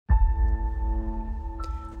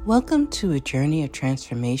Welcome to a journey of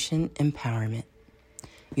transformation empowerment.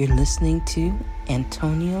 You're listening to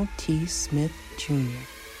Antonio T. Smith Jr.,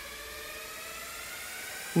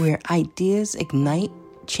 where ideas ignite,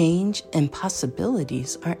 change, and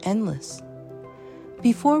possibilities are endless.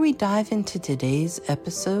 Before we dive into today's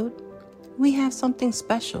episode, we have something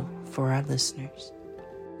special for our listeners.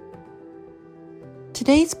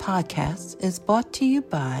 Today's podcast is brought to you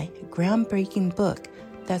by a groundbreaking book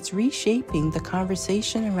that's reshaping the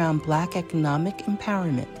conversation around Black economic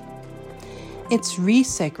empowerment. It's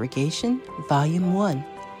Resegregation, Volume 1,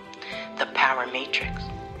 The Power Matrix,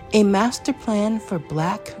 a master plan for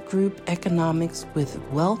Black group economics with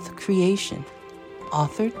wealth creation,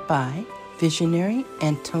 authored by visionary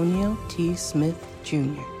Antonio T. Smith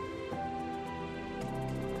Jr.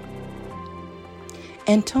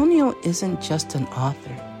 Antonio isn't just an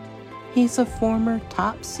author. He's a former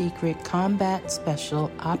top-secret combat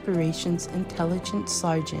special operations intelligence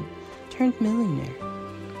sergeant turned millionaire.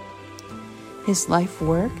 His life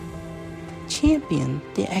work championed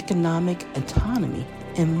the economic autonomy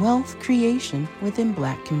and wealth creation within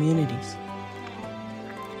Black communities.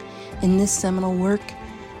 In this seminal work,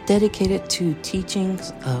 dedicated to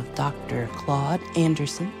teachings of Dr. Claude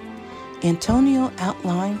Anderson, Antonio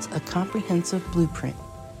outlines a comprehensive blueprint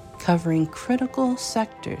covering critical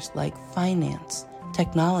sectors like finance,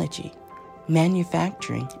 technology,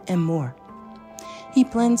 manufacturing, and more. He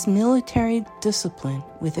blends military discipline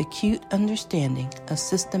with acute understanding of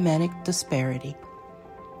systematic disparity.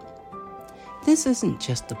 This isn't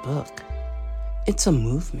just a book. It's a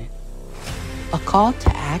movement, a call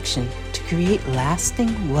to action to create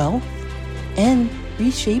lasting wealth and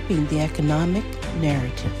reshaping the economic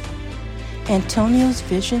narrative. Antonio's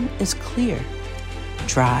vision is clear.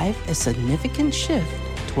 Drive a significant shift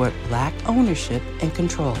toward Black ownership and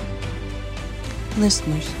control.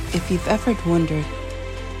 Listeners, if you've ever wondered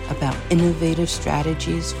about innovative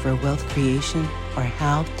strategies for wealth creation or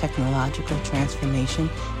how technological transformation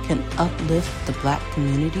can uplift the Black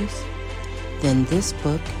communities, then this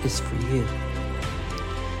book is for you.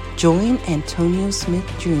 Join Antonio Smith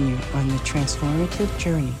Jr. on the transformative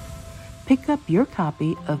journey. Pick up your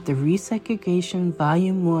copy of the Resegregation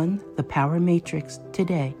Volume 1, The Power Matrix,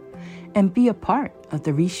 today and be a part of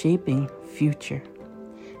the reshaping future.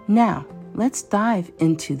 Now, let's dive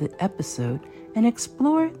into the episode and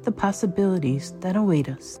explore the possibilities that await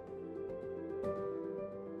us.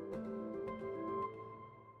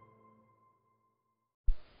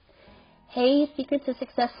 Hey, Secrets of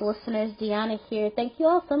Success listeners, Deanna here. Thank you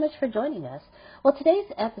all so much for joining us. Well, today's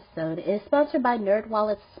episode is sponsored by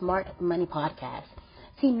NerdWallet's Smart Money Podcast.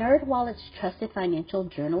 See, NerdWallet's trusted financial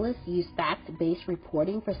journalists use fact-based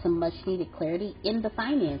reporting for some much-needed clarity in the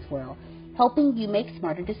finance world, helping you make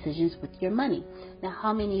smarter decisions with your money. Now,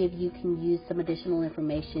 how many of you can use some additional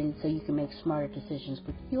information so you can make smarter decisions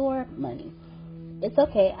with your money? It's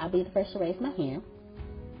okay. I'll be the first to raise my hand.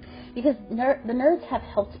 Because the nerds have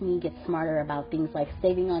helped me get smarter about things like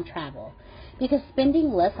saving on travel. Because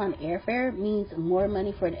spending less on airfare means more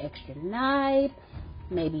money for an extra night,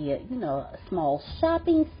 maybe a small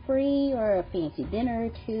shopping spree or a fancy dinner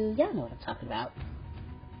or two. Y'all know what I'm talking about.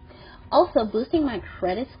 Also, boosting my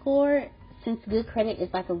credit score, since good credit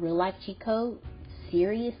is like a real life cheat code.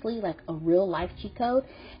 Seriously, like a real life cheat code.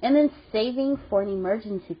 And then saving for an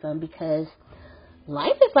emergency fund, because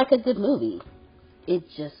life is like a good movie. It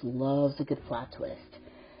just loves a good plot twist.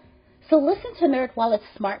 So listen to NerdWallet's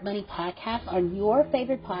Smart Money Podcast on your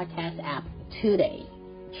favorite podcast app today.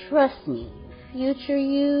 Trust me, future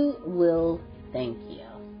you will thank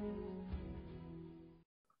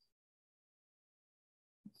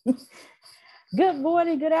you. Good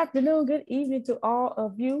morning, good afternoon, good evening to all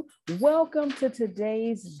of you. Welcome to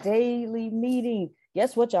today's daily meeting.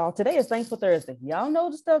 Guess what, y'all? Today is Thankful Thursday. Y'all know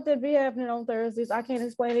the stuff that be happening on Thursdays. I can't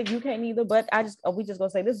explain it. You can't either, but we just gonna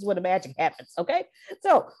say this is where the magic happens, okay?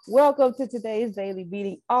 So welcome to today's daily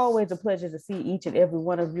meeting. Always a pleasure to see each and every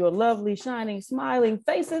one of your lovely, shining, smiling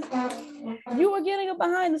faces. You are getting a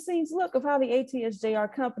behind the scenes look of how the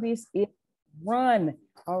ATSJR companies is run,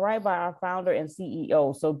 all right, by our founder and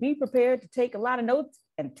CEO. So be prepared to take a lot of notes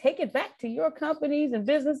and take it back to your companies and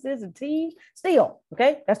businesses and teams. Steal,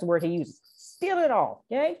 okay? That's the word he uses. Steal it all,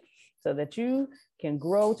 okay? So that you can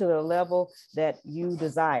grow to the level that you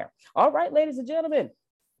desire. All right, ladies and gentlemen,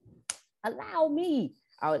 allow me,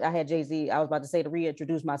 I had Jay-Z, I was about to say to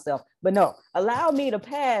reintroduce myself, but no, allow me to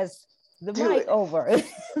pass the mic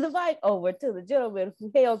over to the gentleman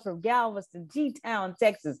who hails from Galveston, G-Town,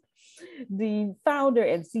 Texas, the founder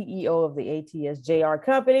and CEO of the ATSJR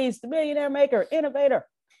companies, the millionaire maker, innovator,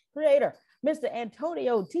 creator, Mr.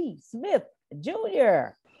 Antonio T. Smith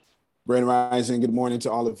Jr. Grand Rising, good morning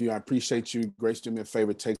to all of you. I appreciate you. Grace, do me a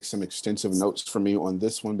favor, take some extensive notes for me on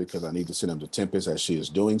this one because I need to send them to Tempest as she is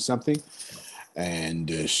doing something. And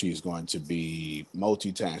she's going to be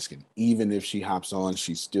multitasking. Even if she hops on,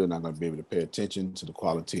 she's still not going to be able to pay attention to the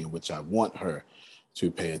quality in which I want her to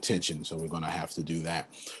pay attention. So we're going to have to do that.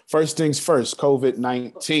 First things first,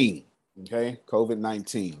 COVID-19. Okay,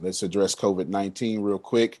 COVID-19. Let's address COVID-19 real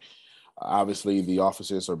quick. Obviously, the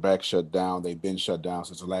offices are back shut down. They've been shut down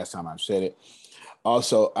since the last time I've said it.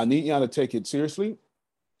 Also, I need y'all to take it seriously,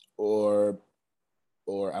 or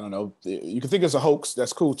I don't know. You can think it's a hoax.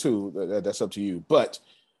 That's cool too. That's up to you. But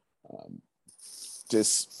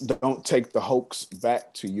just don't take the hoax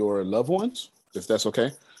back to your loved ones, if that's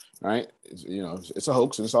okay. All right. It's a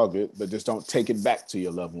hoax and it's all good, but just don't take it back to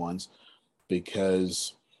your loved ones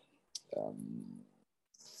because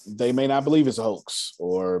they may not believe it's a hoax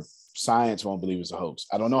or science won't believe it's a hoax.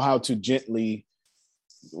 I don't know how to gently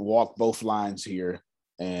walk both lines here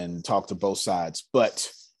and talk to both sides,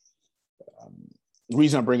 but the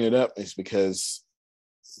reason I'm bringing it up is because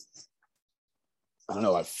I don't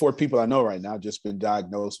know, like 4 people I know right now just been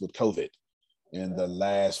diagnosed with COVID in the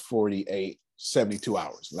last 72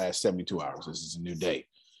 hours. Last 72 hours. This is a new day.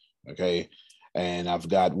 Okay. And I've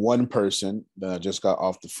got one person that I just got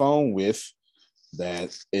off the phone with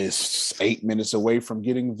that is 8 minutes away from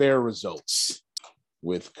getting their results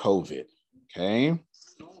with COVID. Okay.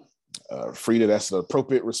 Frida, that's the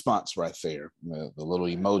appropriate response right there. The little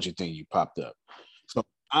emoji thing you popped up. So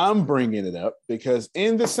I'm bringing it up because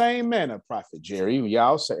in the same manner, Prophet Jerry,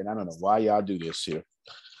 y'all say, and I don't know why y'all do this here.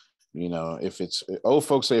 If it's old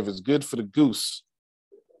folks say if it's good for the goose,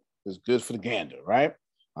 it's good for the gander, right?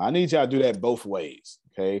 I need y'all to do that both ways.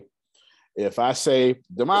 Okay. If I say,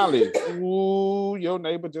 Damali, ooh, your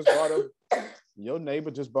neighbor just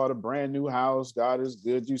bought a brand new house. God is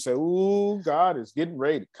good. You say, ooh, God is getting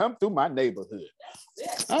ready to come through my neighborhood.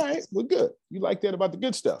 All right, we're good. You like that about the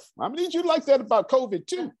good stuff. I need you to like that about COVID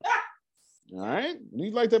too. All right,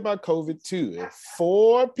 you like that about COVID too. If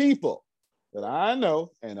 4 people that I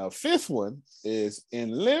know and a 5th one is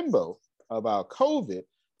in limbo about COVID,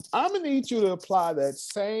 I'm going to need you to apply that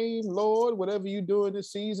same, Lord, whatever you do in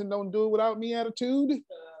this season, don't do it without me attitude.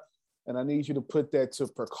 And I need you to put that to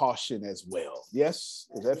precaution as well. Yes?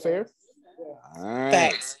 Is that fair? All right.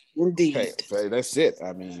 Facts. Indeed. Okay, that's it.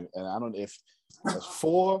 I mean, and I don't know if that's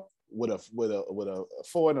 4 with a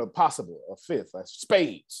 4 and a possible, a 5th. That's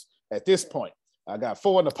spades at this point. I got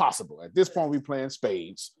 4 and a possible. At this point, we playing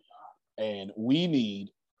spades. And we need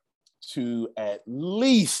to at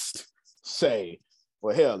least say,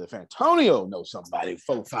 well, hell, if Antonio knows somebody,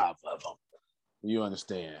 4, 5 of them, you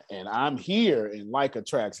understand? And I'm here and like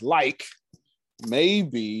attracts like,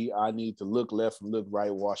 maybe I need to look left and look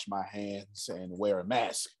right, wash my hands and wear a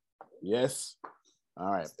mask. Yes?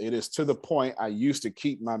 All right. It is to the point I used to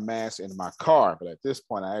keep my mask in my car, but at this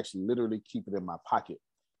point, I actually literally keep it in my pocket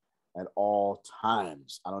at all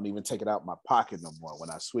times. I don't even take it out my pocket no more. When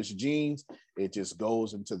I switch jeans, it just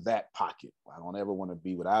goes into that pocket. I don't ever want to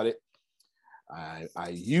be without it. I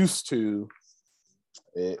used to,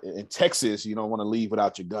 in Texas, you don't want to leave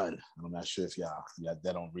without your gun. I'm not sure if y'all that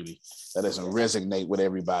doesn't resonate with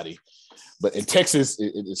everybody. But in Texas,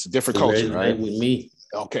 it's a different culture, right? With me.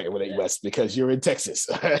 Okay, well, that's because you're in Texas.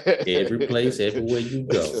 Every place, everywhere you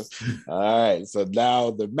go. All right, so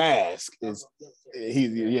now the mask is,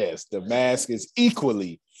 the mask is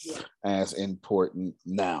equally as important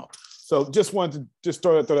now. So just wanted to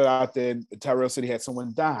throw that out there. Tyrell said he had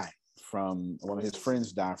someone die from, one of his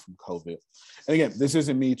friends died from COVID. And again, this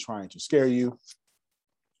isn't me trying to scare you.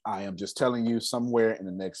 I am just telling you somewhere in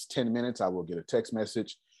the next 10 minutes, I will get a text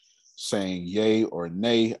message saying yay or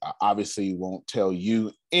nay. I obviously won't tell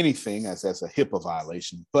you anything as that's a HIPAA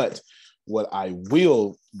violation. But what I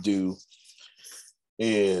will do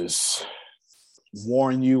is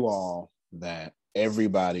warn you all that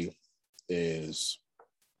everybody is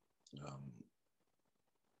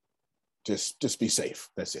just be safe.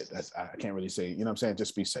 That's it. I can't really say, you know what I'm saying?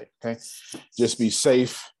 Just be safe, okay? Just be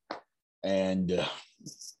safe and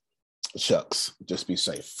shucks, just be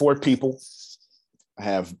safe. 4 people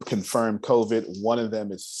have confirmed COVID. One of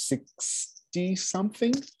them is 60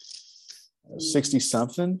 something.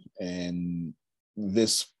 And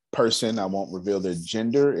this person, I won't reveal their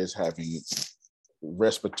gender, is having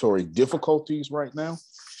respiratory difficulties right now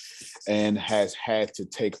and has had to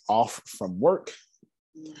take off from work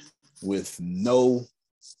with no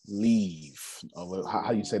leave. How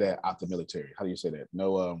do you say that out the military? How do you say that?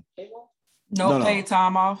 No paid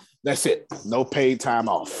time off. That's it. No paid time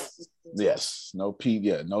off. Yes. No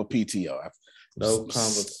PTO. No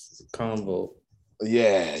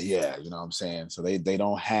Yeah, you know what I'm saying? So they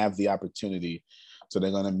don't have the opportunity. So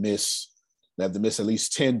they're gonna miss. They have to miss at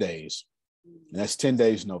least 10 days. And that's 10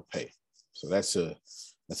 days no pay. So that's a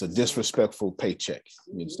disrespectful paycheck.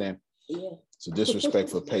 You understand? Yeah. It's a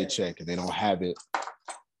disrespectful paycheck, and they don't have it.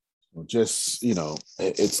 Just,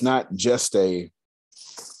 it's not just a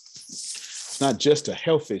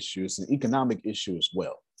health issue, it's an economic issue as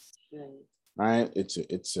well. Right? It's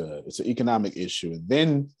an economic issue. And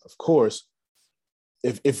then, of course,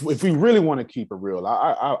 if we really want to keep it real,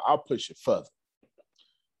 I'll push it further.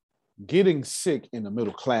 Getting sick in the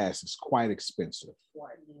middle class is quite expensive.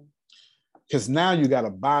 Because now you got to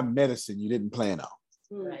buy medicine you didn't plan on.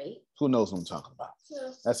 Right. Who knows what I'm talking about?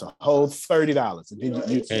 That's a whole $30. And then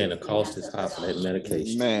and the cost is high for that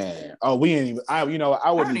medication. Man, we ain't even. I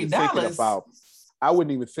wasn't even thinking about. I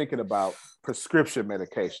wasn't even thinking about prescription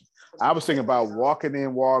medication. I was thinking about walking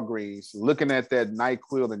in Walgreens, looking at that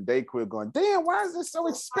NyQuil and Dayquil, going, "Damn, why is this so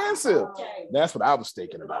expensive?" That's what I was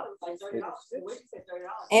thinking about.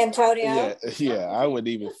 Antonio. Yeah, I wasn't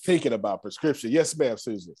even thinking about prescription. Yes, ma'am,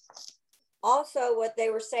 Susan. Also, what they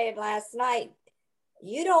were saying last night,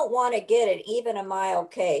 you don't want to get it, even a mild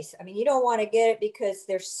case. I mean, you don't want to get it because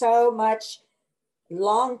there's so much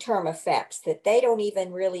long-term effects that they don't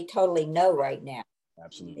even really totally know right now.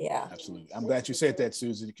 Absolutely. Yeah. Absolutely. I'm glad you said that,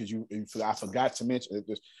 Susan, because I forgot to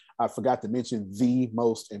mention the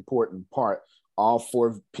most important part. All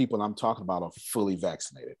 4 people I'm talking about are fully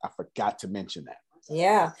vaccinated. I forgot to mention that.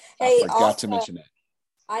 Yeah. Hey, I forgot to mention that.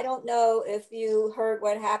 I don't know if you heard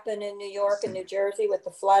what happened in New York and New Jersey with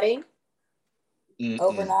the flooding.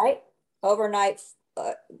 Overnight,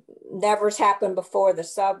 never's happened before. The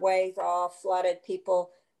subways all flooded,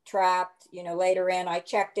 people trapped. Later in, I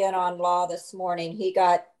checked in on Law this morning. He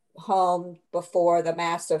got home before the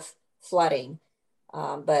massive flooding,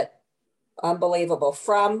 but unbelievable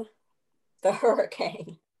from the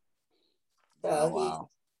hurricane. So wow.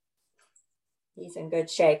 He's in good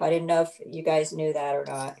shape. I didn't know if you guys knew that or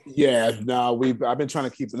not. Yeah, no, I've been trying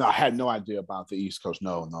to keep. No, I had no idea about the East Coast.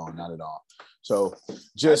 No, not at all. So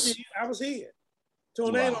I was here.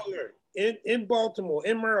 Tornado alert in Baltimore,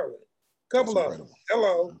 in Maryland. Couple of them.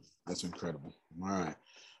 Hello. That's incredible. All right.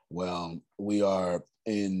 Well, we are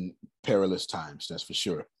in perilous times, that's for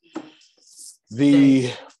sure.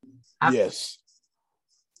 Yes.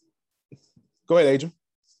 Go ahead, Adrian.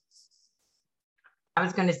 I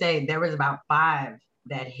was going to say there was about 5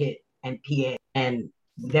 that hit and PA, and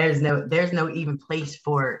there's no even place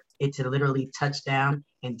for it to literally touch down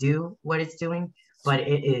and do what it's doing, but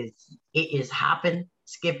it is hopping,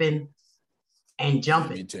 skipping, and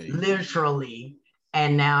jumping literally.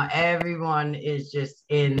 And now everyone is just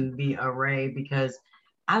in the array, because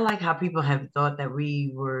I like how people have thought that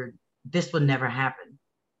this would never happen.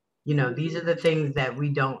 These are the things that we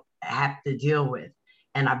don't have to deal with.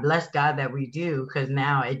 And I bless God that we do, because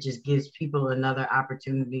now it just gives people another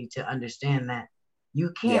opportunity to understand that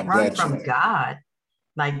you can't run from God.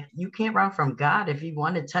 Like, you can't run from God. If he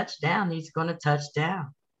want to touch down, he's going to touch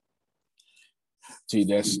down. See,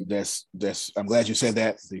 that's I'm glad you said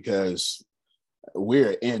that, because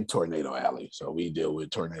we're in Tornado Alley. So we deal with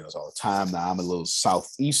tornadoes all the time. Now I'm a little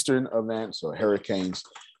southeastern of that, so hurricanes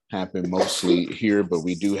happen mostly here, but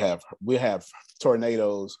we have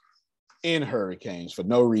tornadoes in hurricanes for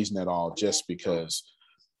no reason at all, just because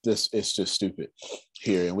it's just stupid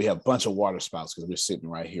here. And we have a bunch of water spouts because we're sitting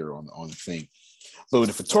right here on the thing. But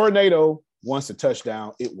if a tornado wants to touch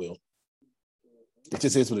down, it will. It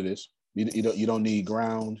just is what it is. You don't need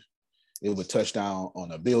ground. It would touch down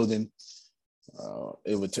on a building.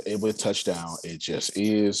 It would touch down. It just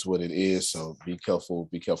is what it is. So be careful.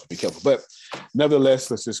 But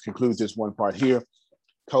nevertheless, let's just conclude this one part here.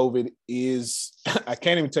 COVID is, I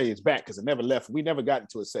can't even tell you it's back, because it never left. We never got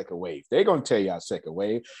into a second wave. They're going to tell y'all second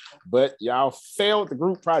wave, but y'all failed the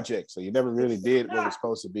group project. So you never really did what was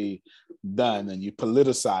supposed to be done, and you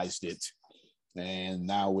politicized it. And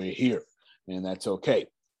now we're here, and that's okay,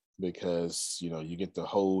 because, you get to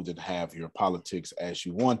hold and have your politics as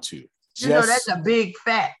you want to. That's a big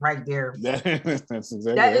fact right there. That's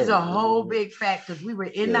exactly that is a whole big fact, because we were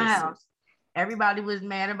in the house. Everybody was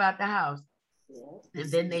mad about the house. And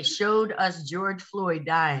then they showed us George Floyd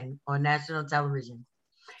dying on national television.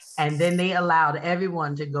 And then they allowed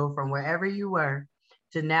everyone to go from wherever you were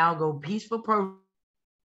to now go peaceful protest.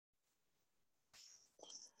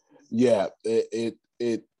 Yeah, it's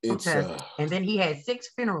and then he had 6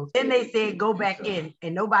 funerals. Then they said go back in,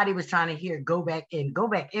 and nobody was trying to hear go back in. Go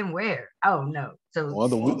back in where? Oh no. So well,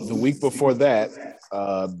 the week before that,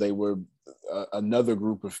 they were another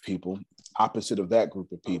group of people, opposite of that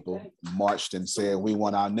group of people, marched and said we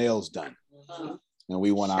want our nails done. and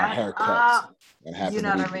we want our haircuts and happen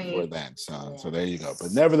to be before that. So there you go.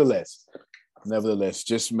 But nevertheless,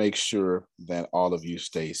 just make sure that all of you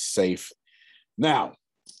stay safe. Now,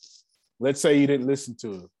 let's say you didn't listen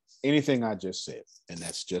to anything I just said, and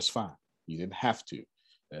that's just fine. You didn't have to.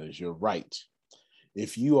 That is your right.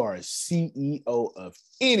 If you are a CEO of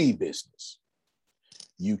any business,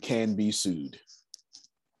 you can be sued.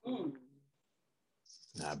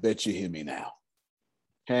 Now, I bet you hear me now.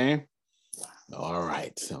 Okay? All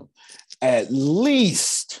right. So at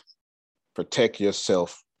least protect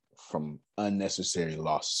yourself from unnecessary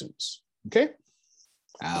lawsuits. Okay?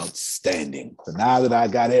 Outstanding. So now that I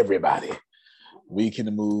got everybody, we can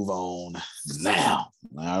move on now.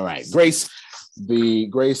 All right. Grace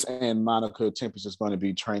and Monica Tempest is going to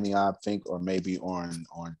be training, I think, or maybe on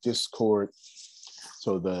Discord.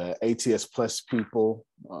 So the ATS Plus people,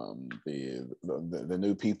 the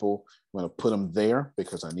new people, I'm going to put them there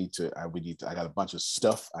because I got a bunch of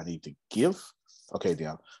stuff I need to give. Okay,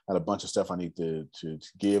 Dion, I got a bunch of stuff I need to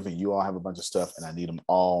give, and you all have a bunch of stuff, and I need them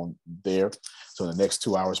all there. So in the next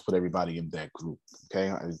 2 hours, put everybody in that group.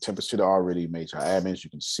 Okay, Tempest should have already made your admins. You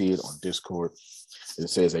can see it on Discord. It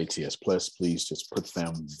says ATS Plus. Please just put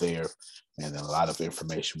them there, and then a lot of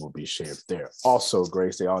information will be shared there. Also,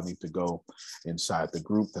 Grace, they all need to go inside the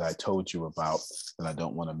group that I told you about that I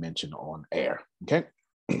don't want to mention on air. Okay,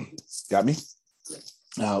 got me?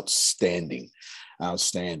 Outstanding.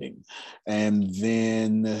 And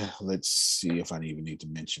then let's see if I even need to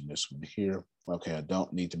mention this one here. Okay, I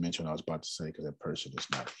don't need to mention what I was about to say because that person is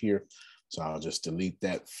not here. So I'll just delete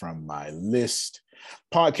that from my list.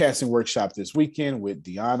 Podcasting workshop this weekend with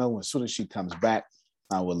Deanna. As soon as she comes back,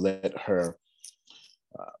 I will let her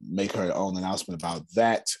make her own announcement about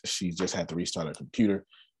that. She just had to restart her computer.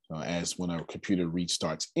 So as when her computer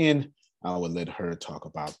restarts in, I will let her talk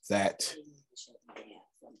about that.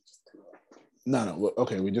 No.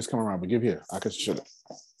 Okay, we just come around, but give here. I can shut it.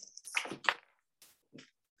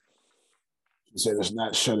 You said it's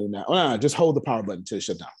not shutting down. Oh, no, just hold the power button until it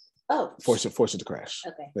shuts down. Oh. Force it to crash.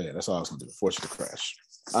 Okay. Yeah, that's all I was going to do. Force it to crash.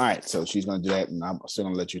 All right, so she's going to do that, and I'm still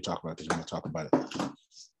going to let you talk about it because you're going to talk about it.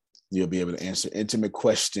 You'll be able to answer intimate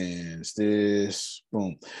questions.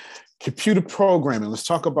 Boom. Computer programming. We're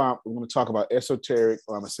going to talk about esoteric.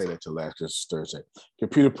 I'm going to say that till last because it's Thursday.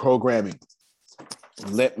 Computer programming.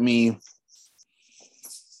 I'm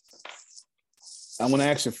going to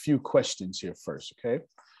ask a few questions here first, okay?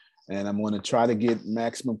 And I'm going to try to get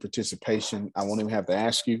maximum participation. I won't even have to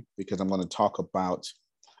ask you because I'm going to talk about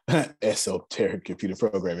esoteric computer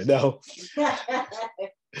programming. No,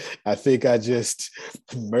 I think I just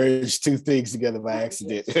merged two things together by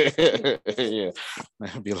accident. Yeah,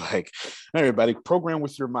 I'd be like, everybody, program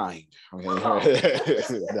with your mind.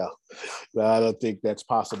 Okay? No, I don't think that's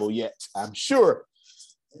possible yet. I'm sure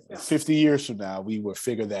 50 years from now, we will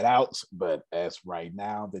figure that out. But as right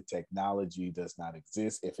now, the technology does not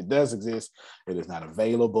exist. If it does exist, it is not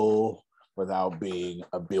available without being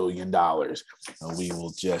 $1 billion. And we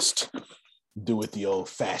will just do it the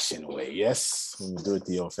old-fashioned way. Yes, we will do it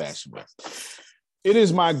the old-fashioned way. It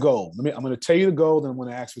is my goal. I'm going to tell you the goal, then I'm going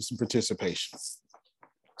to ask for some participation.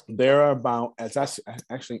 There are about, I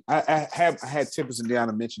had Tempest and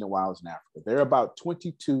Deanna mention it while I was in Africa. There are about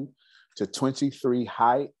 22 to 23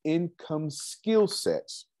 high income skill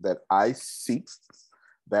sets that I see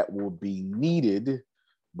that will be needed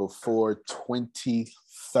before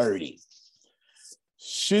 2030.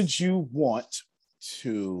 Should you want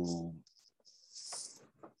to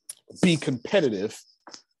be competitive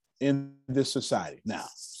in this society? Now,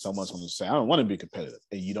 someone's going to say, I don't want to be competitive,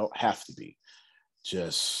 and you don't have to be.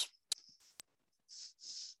 Just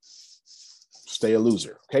stay a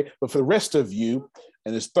loser, okay? But for the rest of you,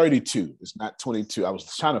 and it's 32, it's not 22. I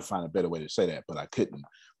was trying to find a better way to say that, but I couldn't,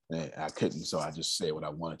 so I just said what I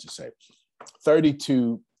wanted to say.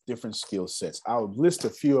 32 different skill sets. I'll list a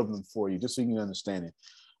few of them for you, just so you can understand it,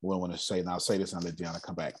 what I want to say, and I'll say this and I'll let Deanna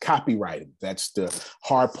come back. Copywriting, that's the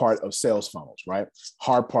hard part of sales funnels, right?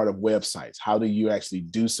 Hard part of websites. How do you actually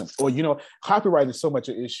do something? Or, copywriting is so much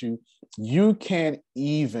an issue. You can't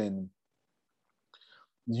even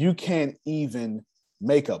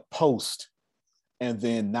make a post and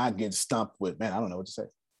then not get stumped with, man, I don't know what to say.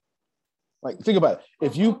 Like, think about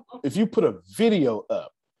it. If you put a video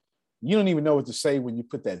up, you don't even know what to say when you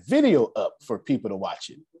put that video up for people to watch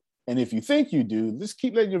it. And if you think you do, just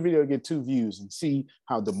keep letting your video get 2 views and see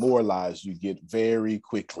how demoralized you get very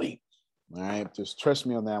quickly. All right, just trust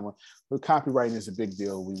me on that one. But copywriting is a big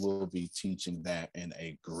deal. We will be teaching that in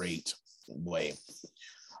a great way.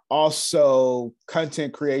 Also,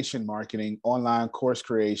 content creation, marketing, online course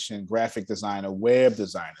creation, graphic designer, web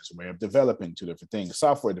designers, web developing, 2 different things,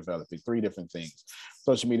 software developing, 3 different things,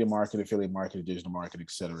 social media marketing, affiliate marketing, digital marketing,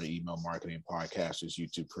 et cetera, email marketing, podcasters,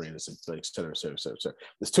 YouTube creators, et cetera, et cetera, et cetera, et cetera.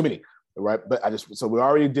 There's too many, right? But so we're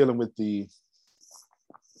already dealing with the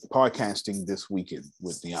podcasting this weekend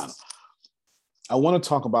with Deanna. I want to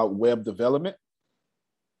talk about web development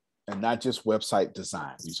and not just website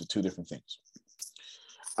design. These are 2 different things.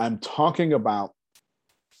 I'm talking about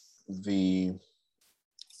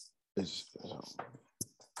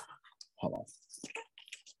hold on.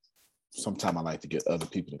 Sometimes I like to get other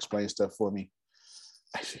people to explain stuff for me.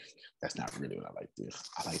 Actually, that's not really what I like to do.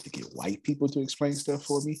 I like to get white people to explain stuff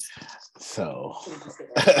for me. So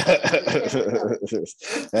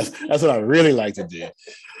that's what I really like to do.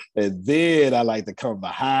 And then I like to come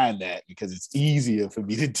behind that because it's easier for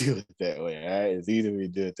me to do it that way. All right? It's easier for me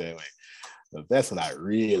to do it that way. So that's what I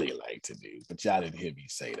really like to do. But y'all didn't hear me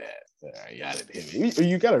say that. All right, y'all didn't hear me.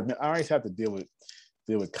 You gotta, I always have to deal with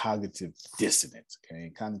cognitive dissonance. Okay,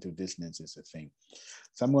 cognitive dissonance is a thing.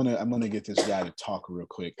 So I'm gonna get this guy to talk real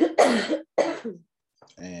quick,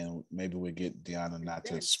 and maybe we'll get Deanna not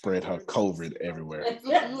to spread her COVID everywhere.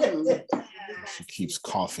 She keeps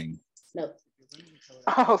coughing. Nope.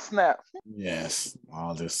 Oh snap! Yes,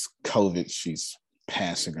 all this COVID she's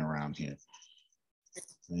passing around here.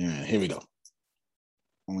 Yeah, here we go.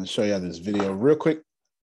 I'm going to show you this video real quick,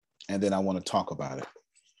 and then I want to talk about it.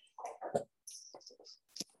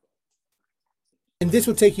 And this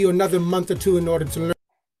will take you another month or 2 in order to learn.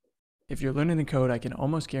 If you're learning the code, I can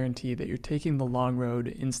almost guarantee that you're taking the long road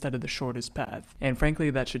instead of the shortest path. And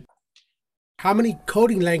frankly, that should... How many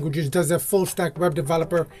coding languages does a full-stack web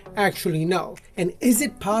developer actually know? And is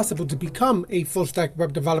it possible to become a full-stack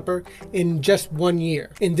web developer in just 1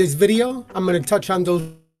 year? In this video, I'm going to touch on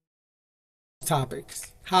those topics.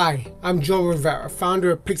 Hi, I'm Joe Rivera,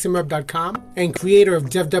 founder of Piximweb.com and creator of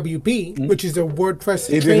DevWP, which is a WordPress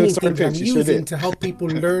training thing I'm using to help people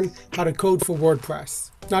learn how to code for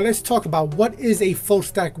WordPress. Now let's talk about what is a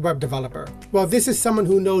full-stack web developer. Well, this is someone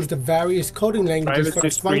who knows the various coding languages for the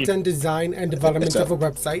front-end design and development of a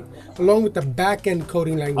website, along with the back-end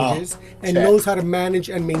coding languages, and knows how to manage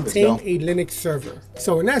and maintain a Linux server.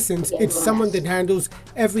 So in essence, it's someone that handles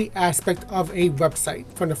every aspect of a website,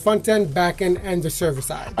 from the front-end, back-end, and the server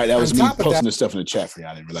side. All right, that was me posting this stuff in the chat for you.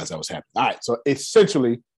 I didn't realize that was happening. All right, so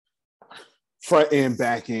essentially, front-end,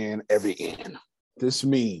 back-end, every end. This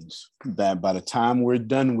means that by the time we're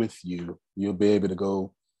done with you, you'll be able to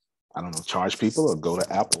go, I don't know, charge people or go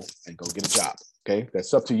to Apple and go get a job. Okay,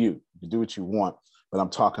 that's up to you. You can do what you want, but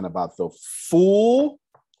I'm talking about the full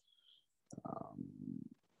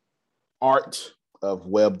art of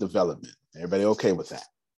web development. Everybody okay with that?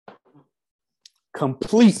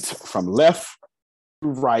 Complete from left to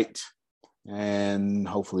right, and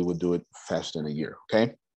hopefully we'll do it faster than a year.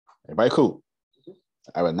 Okay, everybody cool?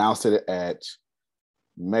 I announced it at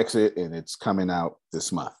Mexit, and it's coming out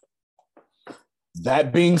this month.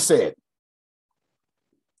 That being said,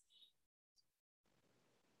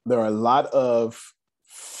 there are a lot of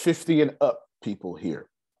 50 and up people here,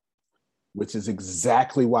 which is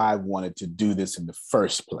exactly why I wanted to do this in the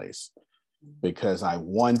first place, because I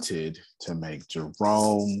wanted to make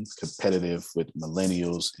Jerome competitive with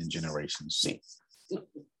millennials and Generation Z.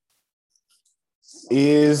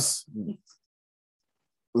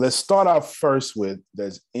 Let's start off first with,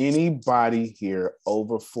 does anybody here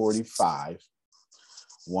over 45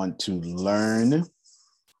 want to learn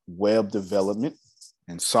web development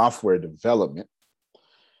and software development,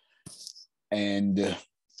 and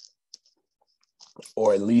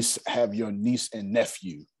or at least have your niece and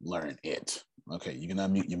nephew learn it? Okay, you can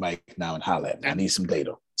unmute your mic now and holler at me. I need some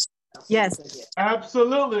data. Yes.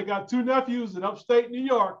 Absolutely. I got 2 nephews in upstate New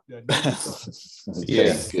York. Yeah,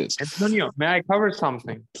 good. Antonio, may I cover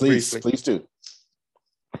something? Please, briefly? please do.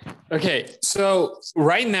 Okay, so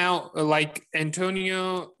right now, like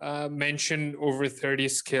Antonio mentioned over 30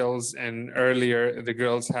 skills, and earlier the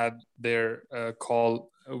girls had their call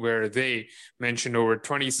where they mentioned over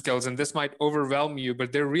 20 skills, and this might overwhelm you,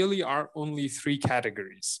 but there really are only 3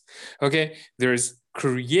 categories. Okay, there's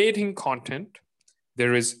creating content,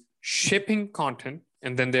 there is shipping content,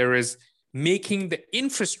 and then there is making the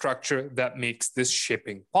infrastructure that makes this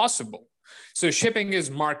shipping possible. So shipping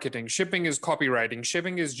is marketing, shipping is copywriting,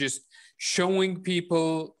 shipping is just showing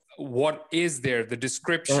people what is there, the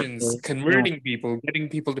descriptions, converting people, getting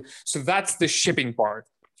people to, so that's the shipping part.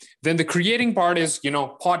 Then the creating part is,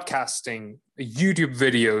 podcasting, YouTube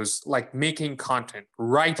videos, like making content,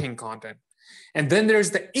 writing content. And then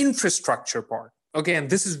there's the infrastructure part. Okay, and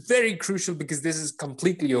this is very crucial because this is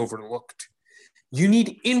completely overlooked. You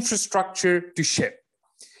need infrastructure to ship.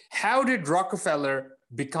 How did Rockefeller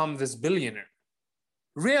become this billionaire?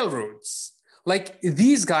 Railroads. Like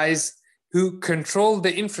these guys who control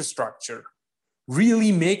the infrastructure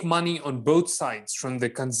really make money on both sides, from the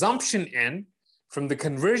consumption end, from the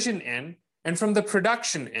conversion end, and from the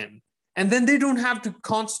production end. And then they don't have to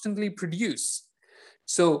constantly produce.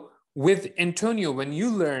 So with Antonio, when you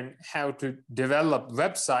learn how to develop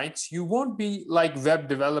websites, you won't be like web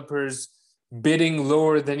developers bidding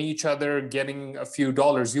lower than each other, getting a few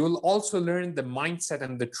dollars. You will also learn the mindset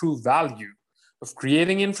and the true value of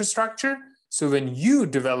creating infrastructure. So when you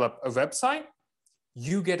develop a website,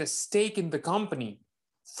 you get a stake in the company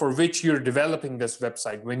for which you're developing this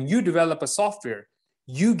website. When you develop a software,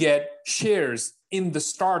 you get shares in the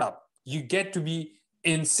startup. You get to be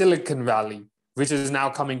in Silicon Valley, which is now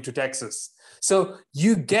coming to Texas. So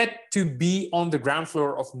you get to be on the ground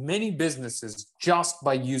floor of many businesses just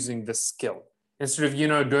by using the skill, instead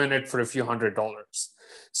of, doing it for a few $100s.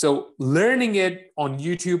 So learning it on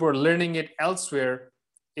YouTube or learning it elsewhere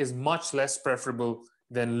is much less preferable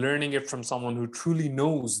than learning it from someone who truly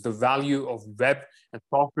knows the value of web and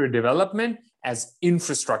software development as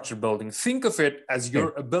infrastructure building. Think of it as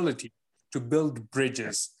your ability to build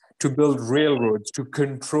bridges, to build railroads, to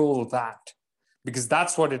control that, because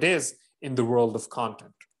that's what it is in the world of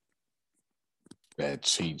content. That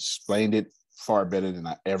she explained it far better than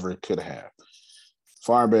I ever could have.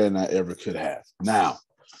 Far better than I ever could have. Now,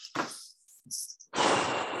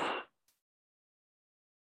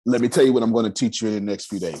 let me tell you what I'm going to teach you in the next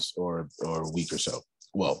few days or a week or so.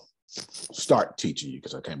 Well, start teaching you,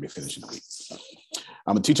 because I can't be finishing the week.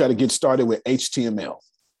 I'm going to teach you how to get started with HTML.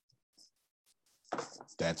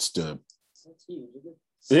 That's the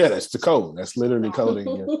code. That's literally coding.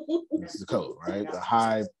 That's the code, right?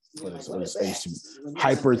 The what is HTML?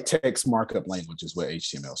 Hypertext markup language is what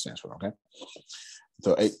HTML stands for, okay?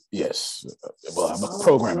 So, yes, well, I'm a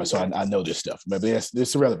programmer, so I know this stuff, but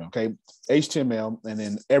it's irrelevant, okay? HTML, and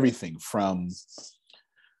then everything from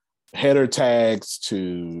header tags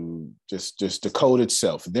to just the code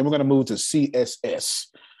itself. And then we're going to move to CSS.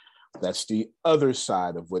 That's the other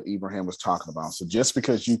side of what Ibrahim was talking about. So just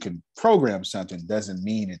because you can program something doesn't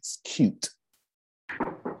mean it's cute. You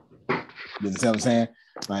understand what I'm saying?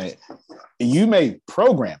 Like, you may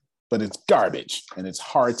program, but it's garbage and it's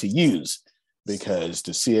hard to use because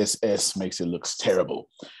the CSS makes it look terrible.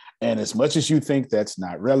 And as much as you think that's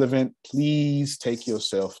not relevant, please take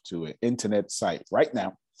yourself to an internet site right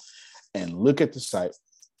now and look at the site.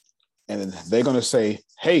 And then they're going to say,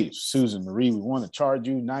 hey, Susan Marie, we want to charge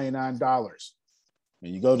you $99.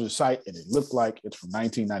 And you go to the site and it looked like it's from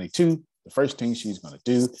 1992. The first thing she's going to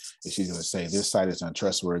do is she's going to say, this site is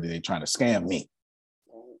untrustworthy. They're trying to scam me.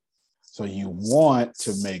 So you want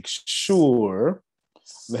to make sure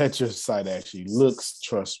that your site actually looks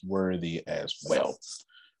trustworthy as well.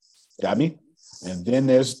 Got me? And then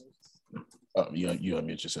there's, you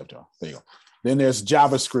unmute yourself, John. There you go. Then there's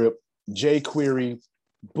JavaScript, jQuery,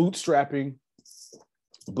 bootstrapping.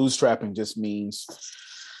 Bootstrapping just means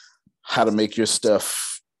how to make your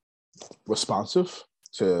stuff responsive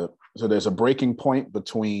to, so there's a breaking point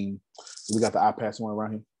between, we got the iPad one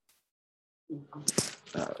around here.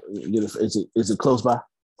 Is it close by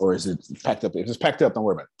or is it packed up? If it's packed up, don't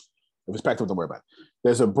worry about it. If it's packed up, don't worry about it.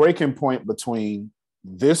 There's a breaking point between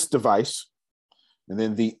this device and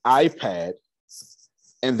then the iPad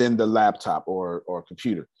and then the laptop or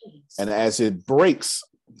computer. And as it breaks,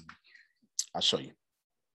 I'll show you.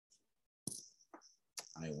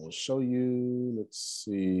 I will show you. Let's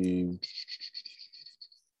see.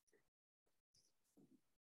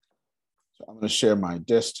 So I'm going to share my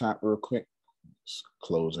desktop real quick. Just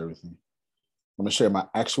close everything. I'm going to share my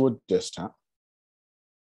actual desktop.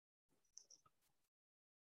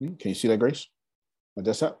 Can you see that, Grace? My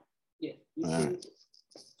desktop? Yeah. All right.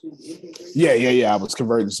 Yeah. I was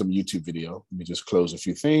converting some YouTube video. Let me just close a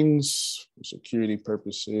few things for security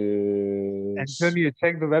purposes. Antonio,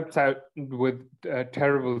 check the website with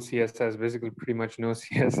terrible CSS, basically pretty much no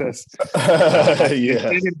CSS. Yeah.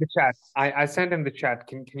 In the chat. I sent in the chat.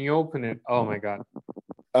 Can you open it? Oh my God.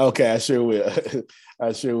 Okay, I sure will.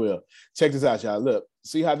 I sure will. Check this out, y'all. Look,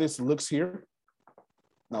 see how this looks here?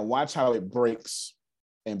 Now watch how it breaks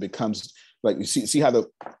and becomes like, you see how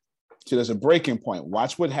there's a breaking point.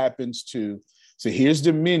 Watch what happens to, so here's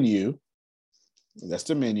the menu. That's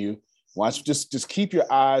the menu. Watch, just keep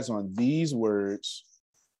your eyes on these words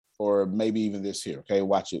or maybe even this here, okay?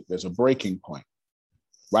 Watch it. There's a breaking point.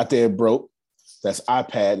 Right there, it broke. That's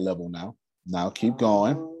iPad level now. Now keep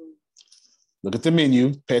going. Look at the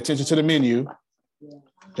menu. Pay attention to the menu.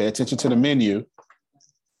 Pay attention to the menu.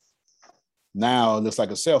 Now it looks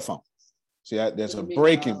like a cell phone. See, there's a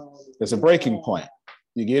breaking point.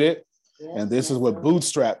 You get it? And this is what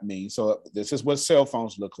bootstrap means. So this is what cell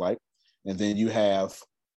phones look like. And then you have,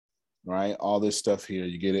 right, all this stuff here.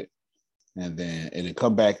 You get it? And then it'll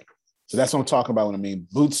come back. So that's what I'm talking about when I mean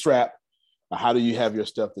bootstrap. How do you have your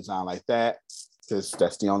stuff designed like that? Because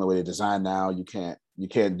that's the only way to design now. You can't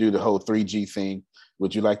do the whole 3G thing.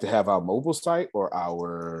 Would you like to have our mobile site or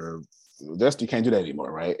our you can't do that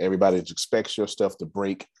anymore, right? Everybody expects your stuff to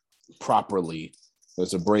break properly.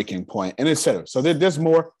 There's a breaking point, and etc. So there's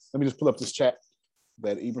more. Let me just pull up this chat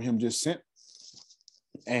that Ibrahim just sent.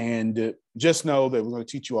 And just know that we're going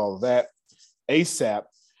to teach you all of that ASAP.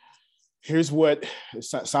 Here's what it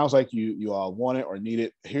sounds like you all want it or need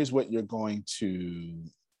it. Here's what you're going to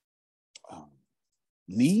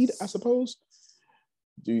need, I suppose.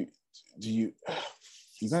 You're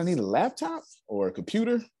gonna need a laptop or a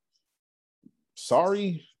computer?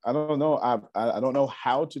 Sorry, I don't know. I don't know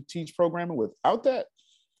how to teach programming without that.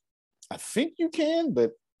 I think you can,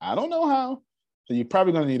 but I don't know how. So you're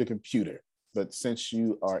probably gonna need a computer. But since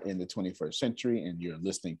you are in the 21st century and you're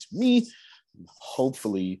listening to me,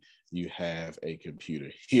 hopefully you have a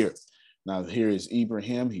computer here. Now, here is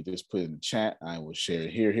Ibrahim. He just put in the chat. I will share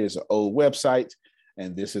it here. Here's an old website,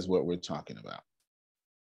 and this is what we're talking about.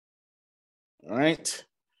 All right.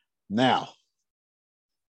 Now,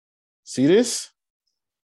 see this?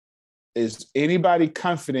 Is anybody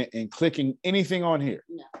confident in clicking anything on here?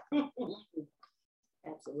 No.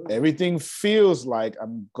 Absolutely. Everything feels like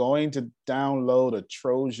I'm going to download a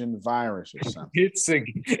Trojan virus or something.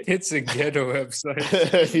 It's a ghetto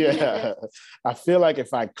website. Yeah. I feel like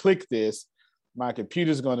if I click this, my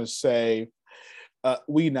computer's going to say,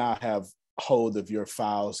 we now have hold of your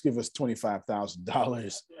files. Give us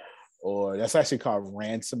 $25,000. Or that's actually called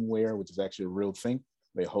ransomware, which is actually a real thing.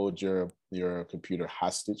 They hold your computer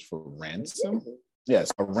hostage for ransom.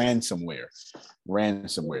 Yes, a ransomware.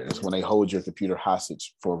 Ransomware is when they hold your computer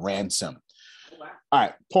hostage for ransom. All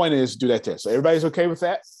right, point is do that test. So everybody's okay with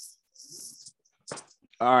that?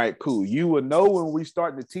 All right, cool. You will know when we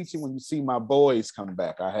start the teaching when you see my boys come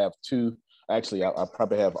back. I have two. Actually, I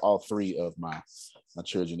probably have all three of my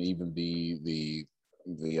children, even the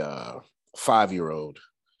 5-year-old.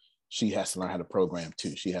 She has to learn how to program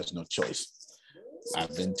too. She has no choice.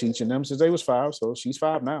 I've been teaching them since they was 5, so she's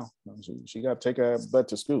 5 now. She got to take her butt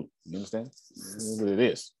to school. You understand? That's what it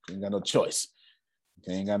is. She ain't got no choice.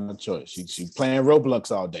 She ain't got no choice. She playing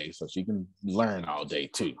Roblox all day, so she can learn all day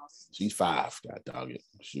too. She's 5. God dog it.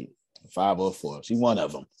 Shoot, 5 or 4. She one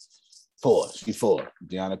of them. 4. She 4.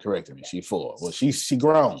 Deanna corrected me. She 4. Well, she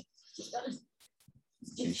grown.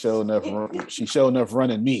 She showed enough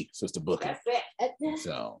running me, Sister Booker.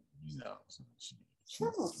 So you know.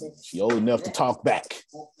 She old enough to talk back.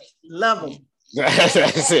 Love him.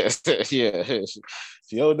 That's it. Yeah.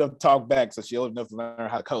 She old enough to talk back, so she old enough to learn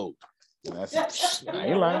how to code. I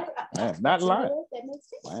ain't lying. I am not lying.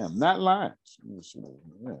 I am not lying.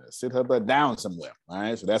 Sit her butt down somewhere. All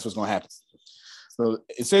right. So that's what's gonna happen. So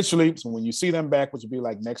essentially, so when you see them back, which will be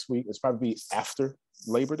like next week, it's probably after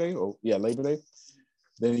Labor Day. Labor Day.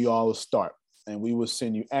 Then you all will start, and we will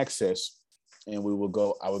send you access. And I will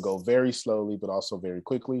go very slowly, but also very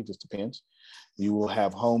quickly. It just depends. You will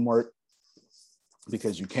have homework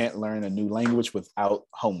because you can't learn a new language without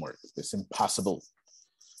homework. It's impossible.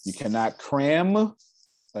 You cannot cram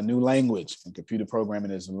a new language, and computer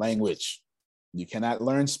programming is a language. You cannot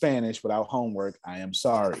learn Spanish without homework. I am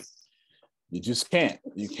sorry. You just can't.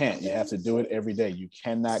 You can't. You have to do it every day. You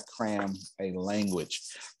cannot cram a language.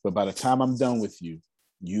 But by the time I'm done with you,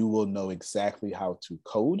 you will know exactly how to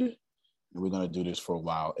code. We're going to do this for a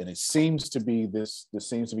while, and it seems to be this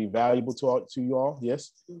seems to be valuable to you all.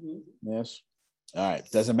 Yes. Mm-hmm. Yes. All right.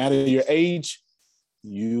 Doesn't matter your age.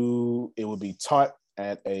 It will be taught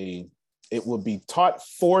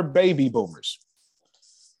for baby boomers,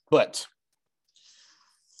 but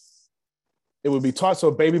it will be taught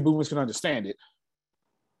so baby boomers can understand it.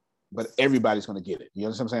 But everybody's going to get it. You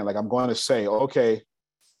understand what I'm saying? Like I'm going to say, okay.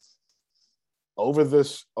 Over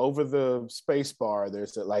the space bar,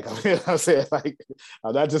 there's I said, like,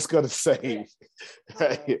 I'm not just gonna say.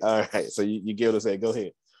 All right, so you get what I say. Go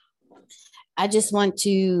ahead. I just want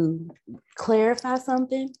to clarify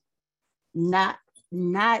something. Not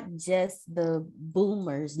just the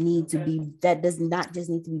boomers does not just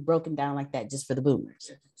need to be broken down like that just for the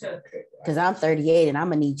boomers. Because I'm 38 and I'm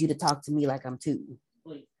gonna need you to talk to me like I'm 2.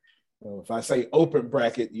 Well, if I say open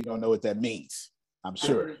bracket, you don't know what that means. I'm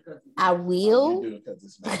sure. I will.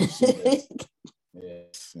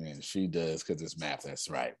 Yes, man, she does because it's math. That's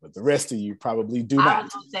right. But the rest of you probably do I not.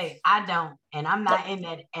 was gonna say I don't, and I'm not in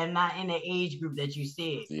that, and not in the age group that you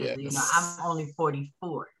said. Yes. You know, I'm only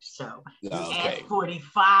 44, so Okay. at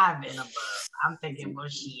 45 and above, I'm thinking, well,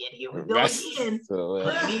 shit, here we go again. So,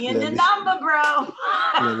 put me in the number, bro.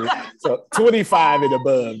 So 25 and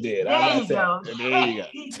above, then. There you go. There you go.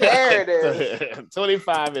 There it is.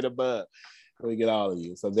 25 and above. We get all of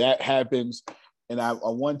you. So that happens. And I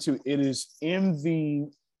want to, it is in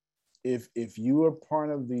the, if you are part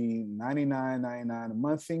of the $99.99 a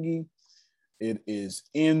month thingy, it is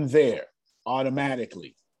in there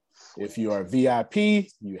automatically. If you are VIP,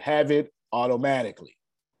 you have it automatically.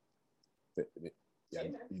 You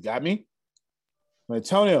got me?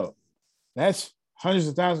 Antonio, that's hundreds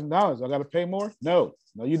of thousands of dollars. I got to pay more? No,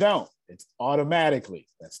 you don't. It's automatically.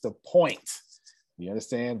 That's the point. You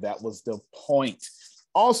understand? That was the point.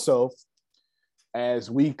 Also,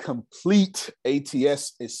 as we complete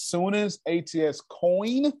ATS, as soon as ATS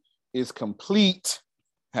coin is complete,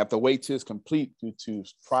 have to wait till it's complete due to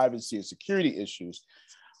privacy and security issues,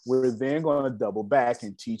 we're then going to double back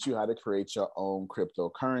and teach you how to create your own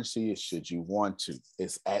cryptocurrency should you want to.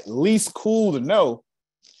 It's at least cool to know,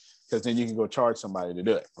 because then you can go charge somebody to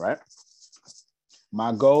do it, right?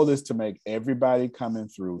 My goal is to make everybody coming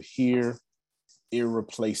through here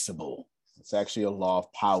irreplaceable. It's actually a law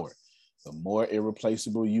of power. The more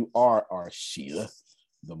irreplaceable you are, Sheila,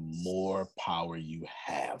 the more power you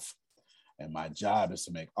have. And my job is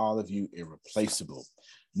to make all of you irreplaceable.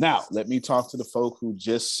 Now, let me talk to the folk who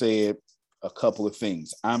just said a couple of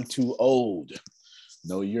things. I'm too old.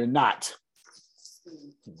 No, you're not.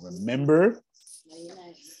 Remember,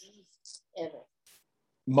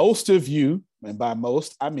 most of you, and by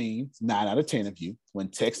most, I mean 9 out of 10 of you, when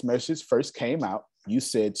text messages first came out, you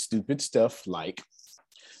said stupid stuff like,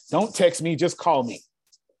 don't text me, just call me.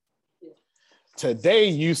 Today,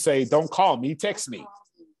 you say, don't call me, text me.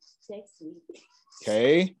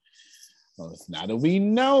 Okay. Well, now that we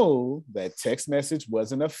know that text message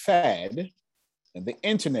wasn't a fad and the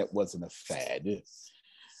internet wasn't a fad,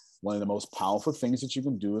 one of the most powerful things that you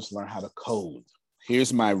can do is learn how to code.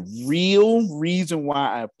 Here's my real reason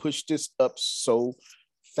why I pushed this up so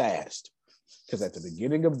fast. Because at the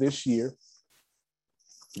beginning of this year,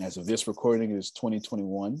 as of this recording is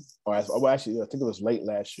 2021, actually, I think it was late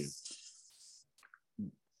last year,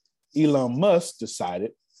 Elon Musk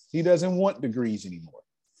decided he doesn't want degrees anymore.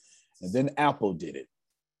 And then Apple did it.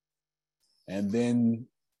 And then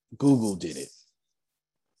Google did it.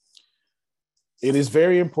 It is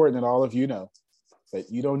very important that all of you know that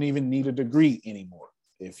you don't even need a degree anymore.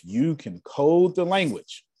 If you can code the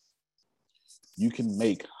language, you can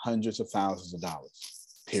make hundreds of thousands of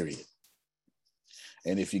dollars, period.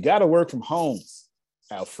 And if you got to work from home,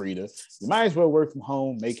 Alfreda, you might as well work from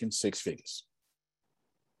home making 6 figures.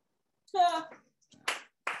 Yeah.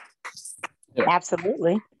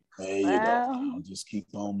 Absolutely. There you go. I'll just keep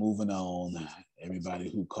on moving on. Everybody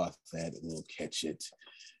who caught that will catch it.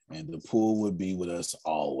 And the pool would be with us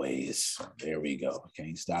always. There we go.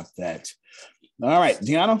 Can't stop that. All right,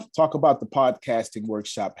 Deanna, talk about the podcasting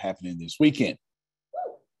workshop happening this weekend.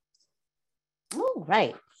 All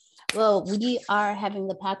right. Well, we are having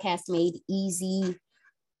the Podcast Made Easy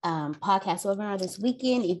podcast webinar this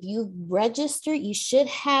weekend. If you registered, you should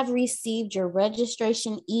have received your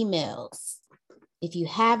registration emails. If you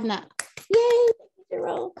have not, yay,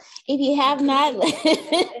 Jerome. If you have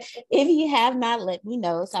not, let me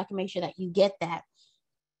know so I can make sure that you get that.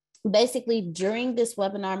 Basically, during this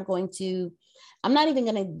webinar, I'm not even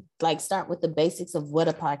going to start with the basics of what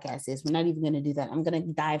a podcast is. We're not even going to do that. I'm going to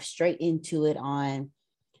dive straight into it on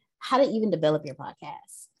how to even develop your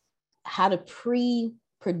podcast, how to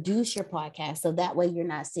pre-produce your podcast. So that way you're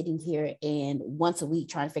not sitting here and once a week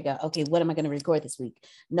trying to figure out, okay, what am I going to record this week?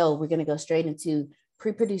 No, we're going to go straight into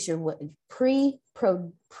pre-produce your podcast.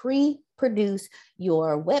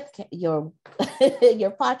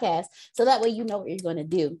 So that way you know what you're going to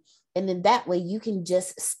do. And then that way you can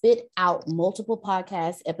just spit out multiple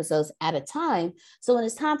podcast episodes at a time. So when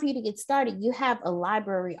it's time for you to get started, you have a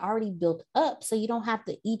library already built up. So you don't have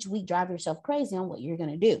to each week drive yourself crazy on what you're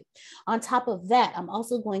going to do. On top of that, I'm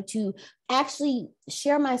also going to actually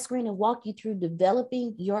share my screen and walk you through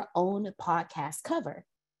developing your own podcast cover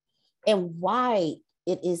and why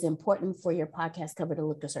it is important for your podcast cover to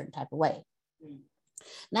look a certain type of way.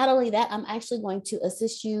 Not only that, I'm actually going to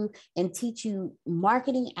assist you and teach you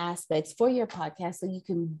marketing aspects for your podcast so you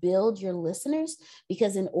can build your listeners,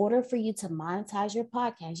 because in order for you to monetize your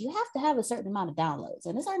podcast, you have to have a certain amount of downloads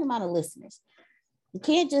and a certain amount of listeners. You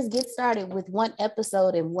can't just get started with one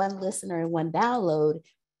episode and one listener and one download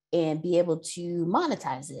and be able to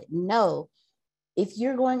monetize it. No, if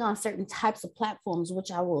you're going on certain types of platforms,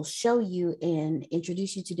 which I will show you and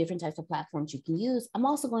introduce you to different types of platforms you can use, I'm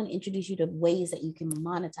also going to introduce you to ways that you can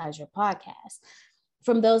monetize your podcast.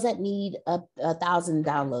 From those that need 1,000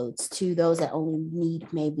 downloads to those that only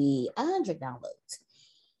need maybe 100 downloads.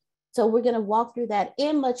 So we're going to walk through that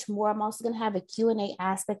and much more. I'm also going to have a Q&A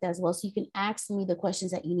aspect as well. So you can ask me the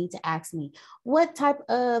questions that you need to ask me. What type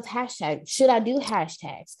of hashtag? Should I do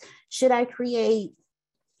hashtags? Should I create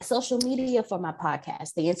social media for my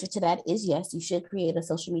podcast? The answer to that is yes, you should create a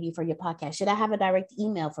social media for your podcast. Should I have a direct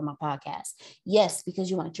email for my podcast? Yes, because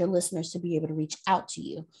you want your listeners to be able to reach out to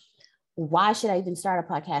you. Why should I even start a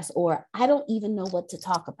podcast? Or I don't even know what to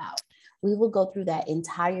talk about. We will go through that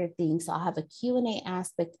entire thing. So I'll have a Q&A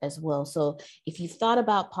aspect as well. So if you've thought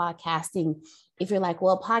about podcasting, if you're like,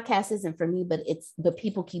 well, podcast isn't for me, but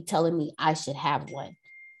people keep telling me I should have one,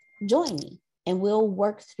 join me and we'll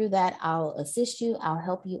work through that. I'll assist you. I'll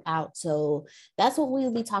help you out. So that's what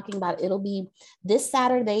we'll be talking about. It'll be this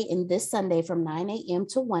Saturday and this Sunday from 9 a.m.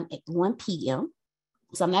 to 1 p.m.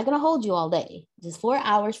 So I'm not going to hold you all day, just 4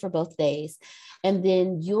 hours for both days. And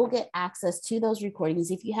then you'll get access to those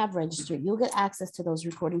recordings. If you have registered, you'll get access to those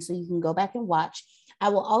recordings so you can go back and watch. I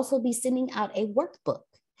will also be sending out a workbook,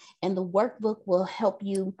 and the workbook will help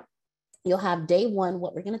you. You'll have day 1,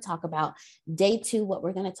 what we're going to talk about, day 2, what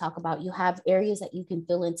we're going to talk about. You'll have areas that you can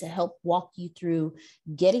fill in to help walk you through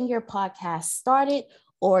getting your podcast started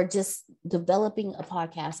or just developing a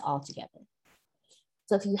podcast altogether.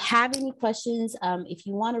 So if you have any questions, if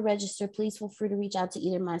you want to register, please feel free to reach out to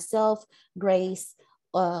either myself, Grace,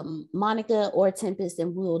 Monica, or Tempest,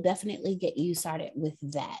 and we will definitely get you started with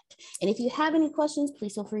that. And if you have any questions,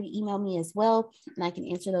 please feel free to email me as well, and I can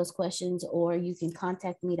answer those questions, or you can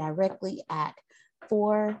contact me directly at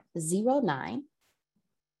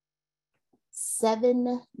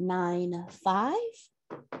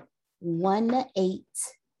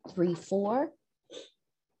 409-795-1834.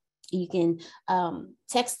 You can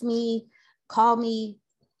text me, call me,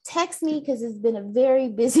 text me, because it's been a very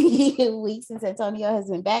busy week since Antonio has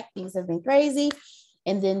been back. Things have been crazy.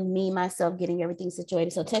 And then me, myself, getting everything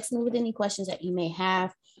situated. So text me with any questions that you may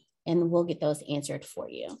have, and we'll get those answered for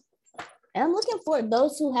you. And I'm looking forward,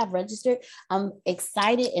 those who have registered, I'm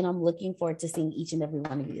excited and I'm looking forward to seeing each and every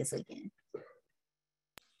one of you this weekend.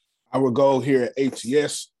 Our goal here at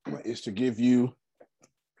ATS is to give you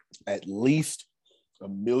at least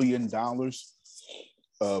 $1 million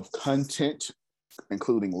of content,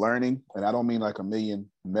 including learning. And I don't mean like $1 million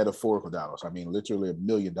metaphorical dollars. I mean literally $1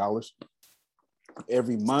 million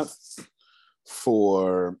every month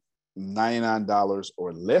for $99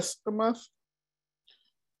 or less a month,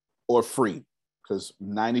 or free, because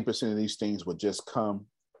 90% of these things will just come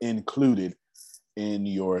included in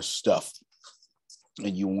your stuff.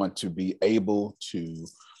 And you want to be able to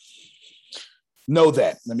know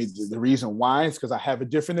that. The reason why is because I have a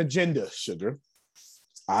different agenda, sugar.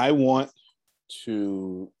 I want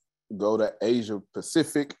to go to Asia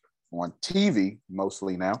Pacific on TV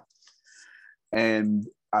mostly now. And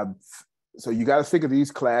so you got to think of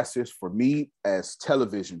these classes for me as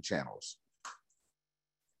television channels.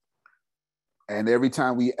 And every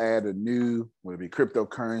time we add a new, whether it be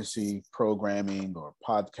cryptocurrency, programming, or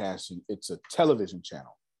podcasting, it's a television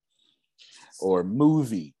channel or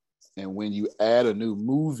movie. And when you add a new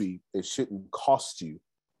movie, it shouldn't cost you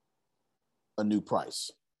a new price.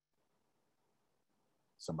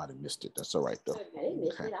 Somebody missed it. That's all right, though. I didn't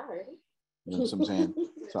miss it. I heard it. You know what I'm saying?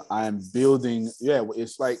 So I'm building,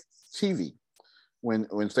 it's like TV. When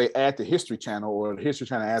they add the History Channel or the History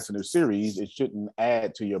Channel adds a new series, it shouldn't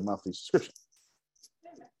add to your monthly subscription.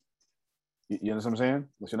 You know what I'm saying?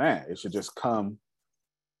 It shouldn't add. It should just come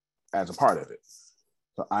as a part of it.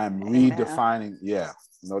 So I'm redefining,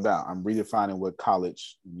 no doubt. I'm redefining what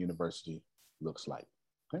college and university looks like.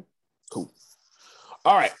 Okay, cool.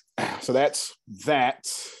 All right, so that's that.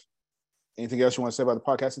 Anything else you want to say about the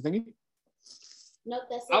podcasting thingy? Nope,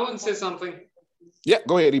 that's it. I want to say something. Yeah,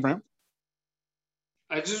 go ahead, Ibrahim.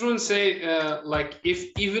 I just want to say,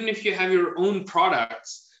 even if you have your own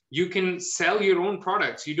products, you can sell your own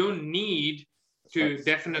products. You don't need to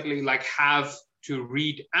definitely have to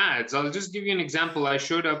read ads. I'll just give you an example. I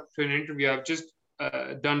showed up to an interview. I've just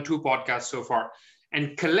done 2 podcasts so far,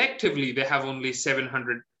 and collectively they have only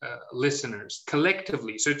 700 listeners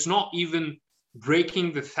collectively. So it's not even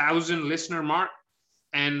breaking the 1,000 listener mark.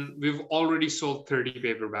 And we've already sold 30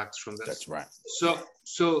 paperbacks from this. That's right.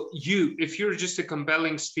 So if you're just a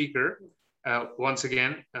compelling speaker, once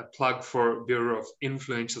again, a plug for Bureau of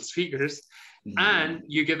Influential Speakers, and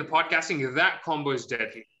you get the podcasting, that combo is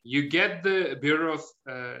deadly. You get the Bureau of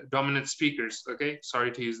Dominant Speakers, okay?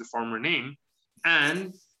 Sorry to use the former name.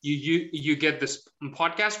 And you get this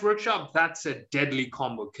podcast workshop. That's a deadly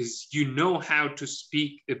combo because you know how to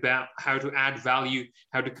speak about how to add value,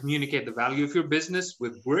 how to communicate the value of your business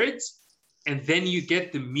with words, and then you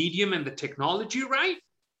get the medium and the technology right.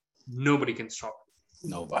 Nobody can stop you.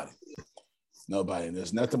 Nobody.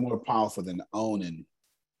 There's nothing more powerful than owning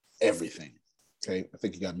everything. Okay, I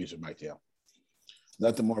think you got music right there.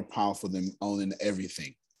 Nothing more powerful than owning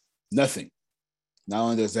everything. Nothing. Not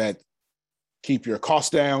only does that keep your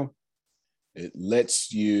costs down, it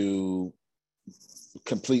lets you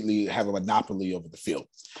completely have a monopoly over the field.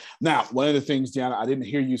 Now, one of the things, Deanna, I didn't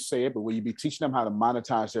hear you say it, but will you be teaching them how to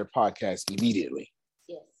monetize their podcast immediately?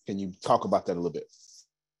 Yes. Can you talk about that a little bit?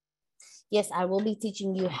 Yes, I will be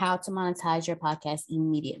teaching you how to monetize your podcast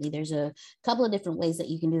immediately. There's a couple of different ways that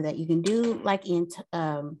you can do that. You can do like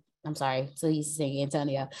I'm sorry, so he's saying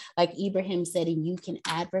Antonio, like Ibrahim said, and you can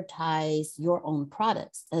advertise your own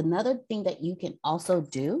products. Another thing that you can also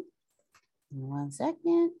do, one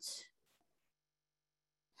second.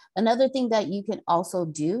 Another thing that you can also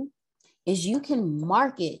do is you can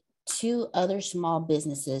market to other small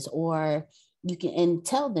businesses, or you can and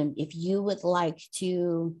tell them if you would like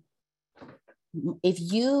to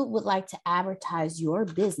advertise your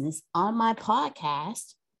business on my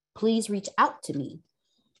podcast, please reach out to me.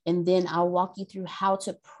 And then I'll walk you through how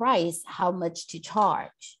to price, how much to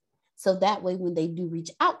charge. So that way, when they do reach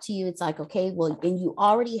out to you, it's like, okay, well, and you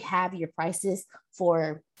already have your prices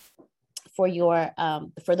for your,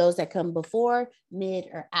 for those that come before, mid,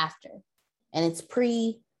 or after. And it's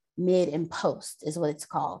pre, mid, and post is what it's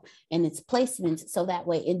called. And it's placements. So that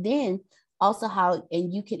way, and then also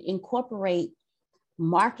and you can incorporate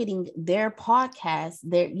marketing their podcast,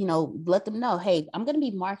 let them know, hey, I'm going to be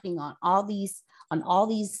marketing on all these,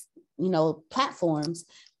 platforms.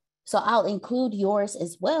 So I'll include yours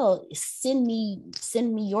as well. Send me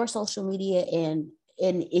your social media. And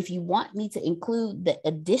if you want me to include the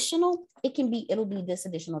additional, it'll be this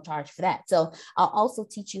additional charge for that. So I'll also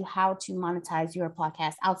teach you how to monetize your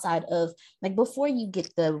podcast outside of, like, before you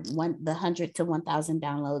get the 100 to 1,000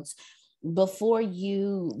 downloads, before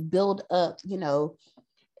you build up,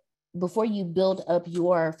 before you build up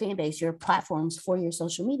your fan base, your platforms for your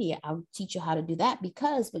social media. I'll teach you how to do that,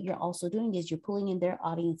 because what you're also doing is you're pulling in their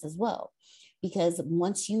audience as well. Because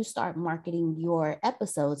once you start marketing your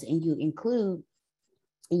episodes and you include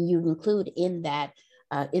in that,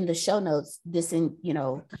 in the show notes,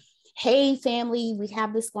 hey family, we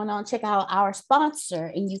have this going on, check out our sponsor,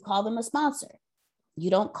 and you call them a sponsor. You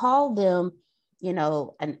don't call them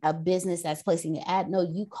a business that's placing an ad. No,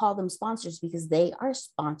 you call them sponsors because they are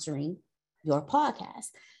sponsoring your podcast.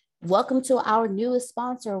 Welcome to our newest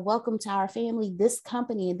sponsor. Welcome to our family, this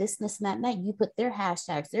company, and this, and that, and that. You put their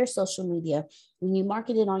hashtags, their social media. When you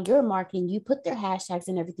market it on your marketing, you put their hashtags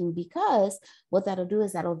and everything, because what that'll do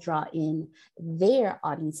is that'll draw in their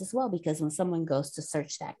audience as well. Because when someone goes to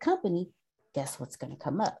search that company, guess what's going to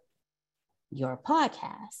come up? Your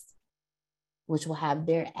podcast, which will have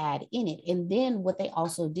their ad in it. And then what they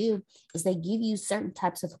also do is they give you certain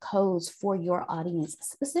types of codes for your audience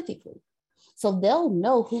specifically. So they'll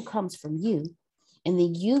know who comes from you. And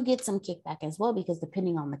then you get some kickback as well, because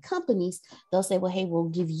depending on the companies, they'll say, well, hey, we'll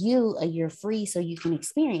give you a year free so you can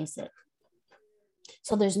experience it.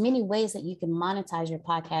 So there's many ways that you can monetize your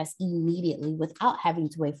podcast immediately without having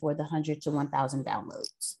to wait for the 100 to 1,000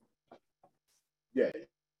 downloads. Yeah.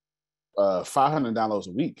 $500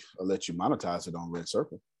 a week will let you monetize it on Red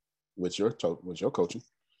Circle with your coaching.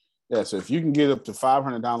 Yeah, so if you can get up to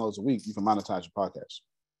 $500 a week, you can monetize your podcast.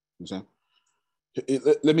 You know what I'm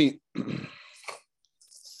saying? Let me.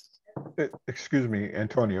 Excuse me,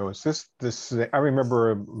 Antonio. Is this? I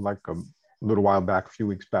remember like a little while back, a few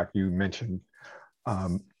weeks back, you mentioned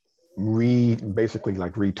basically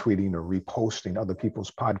like retweeting or reposting other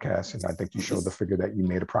people's podcasts, and I think you showed the figure that you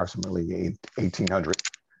made approximately $1,800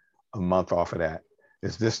 a month off of that.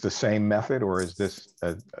 Is this the same method, or is this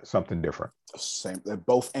something different? Same,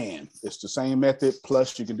 both, and it's the same method.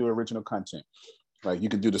 Plus, you can do original content. Like, you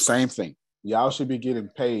can do the same thing. Y'all should be getting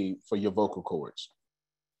paid for your vocal cords.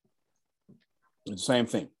 It's the same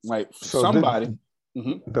thing. Like, so somebody.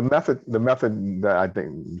 The method that I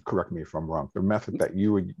think, correct me if I'm wrong, the method that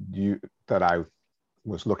that I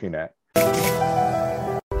was looking at.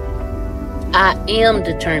 I am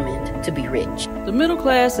determined to be rich. The middle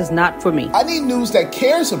class is not for me. I need news that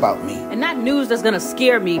cares about me. And not news that's going to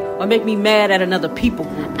scare me or make me mad at another people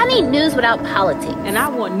group. I need news without politics. And I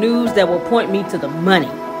want news that will point me to the money.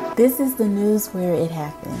 This is the news where it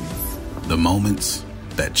happens. The moments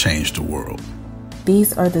that change the world.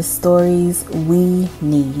 These are the stories we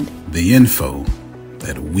need. The info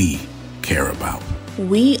that we care about.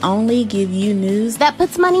 We only give you news that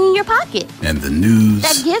puts money in your pocket. And the news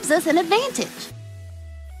that gives us an advantage.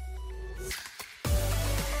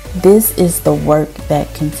 This is the work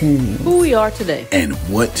that continues. Who we are today. And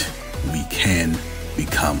what we can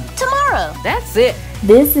become tomorrow. That's it.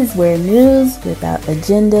 This is where news without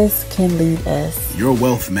agendas can lead us. Your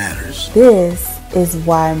wealth matters. This is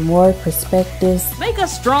why more perspectives make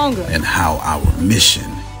us stronger. And how our mission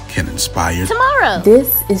can inspire tomorrow.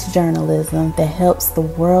 This is journalism that helps the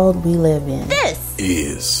world we live in. This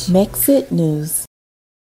is Mexit News.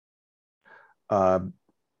 I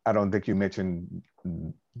don't think you mentioned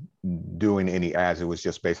doing any ads. It was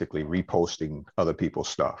just basically reposting other people's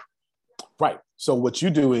stuff. Right. So what you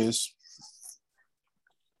do is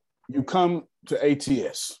you come to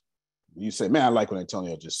ATS. You say, man, I like what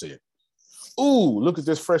Antonio just said. Ooh, look at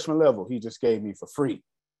this freshman level he just gave me for free.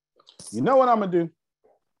 You know what I'm going to do?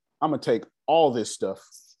 I'm going to take all this stuff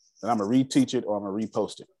and I'm going to reteach it or I'm going to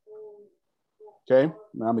repost it. Okay?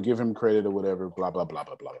 Now I'm going to give him credit or whatever, blah, blah, blah,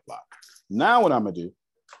 blah, blah, blah. Now what I'm going to do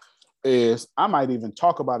is I might even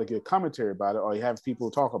talk about it, get commentary about it, or you have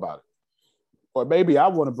people talk about it. Or maybe I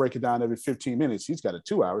want to break it down every 15 minutes. He's got it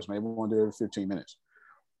 2 hours. Maybe we want to do it every 15 minutes.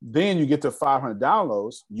 Then you get to 500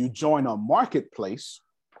 downloads. You join a marketplace,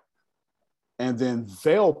 and then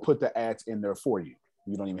they'll put the ads in there for you.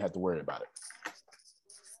 You don't even have to worry about it.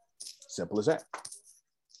 Simple as that.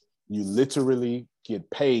 You literally get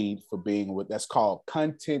paid for being what that's called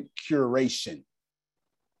content curation.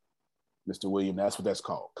 Mr. William, that's what that's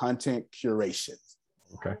called, content curation.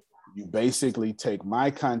 Okay. You basically take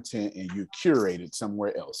my content and you curate it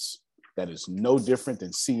somewhere else. That is no different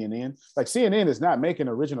than CNN. Like CNN is not making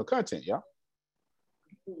original content, y'all.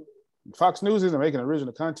 Fox News isn't making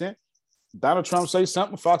original content. Donald Trump says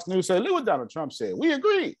something, Fox News say, look what Donald Trump said. We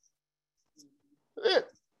agree. That's it.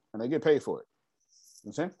 And they get paid for it. You know what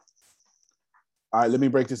I'm saying? All right, let me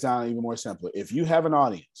break this down even more simpler. If you have an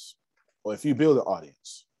audience, or if you build an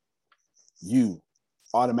audience, you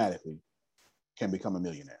automatically can become a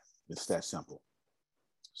millionaire. It's that simple.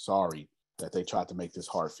 Sorry that they tried to make this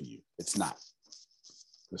hard for you. It's not.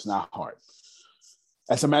 It's not hard.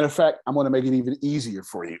 As a matter of fact, I'm going to make it even easier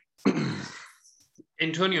for you.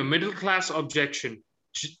 Antonio, middle class objection,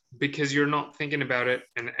 because you're not thinking about it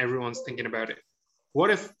and everyone's thinking about it. What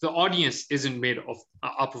if the audience isn't made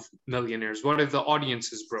up of millionaires? What if the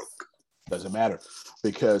audience is broke? Doesn't matter,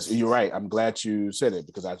 because you're right. I'm glad you said it,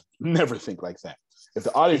 because I never think like that. If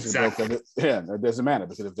the audience is broke, it doesn't matter,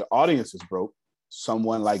 because if the audience is broke,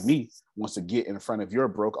 someone like me wants to get in front of your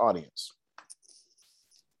broke audience.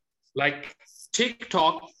 Like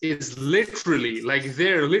TikTok is literally, like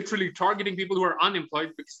they're literally targeting people who are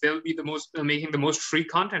unemployed because they'll be making the most free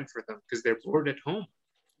content for them because they're bored at home.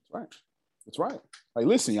 That's right. That's right. Like,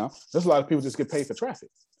 listen, y'all, there's a lot of people just get paid for traffic.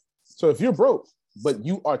 So if you're broke, but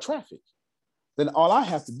you are traffic, then all I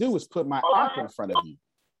have to do is put my app in front of you.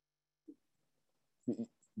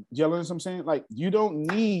 You know what I'm saying? Like, you don't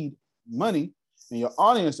need money, and your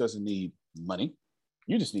audience doesn't need money.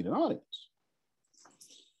 You just need an audience.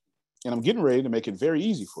 And I'm getting ready to make it very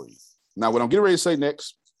easy for you. Now, what I'm getting ready to say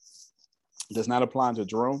next does not apply to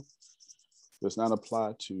Jerome, does not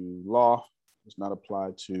apply to Law, does not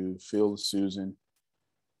apply to Phil, Susan,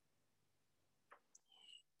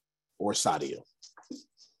 or Sadia.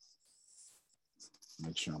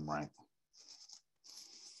 Make sure I'm right.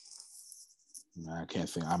 I can't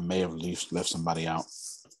think. I may have left somebody out,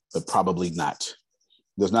 but probably not.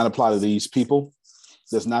 Does not apply to these people.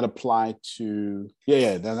 Does not apply to,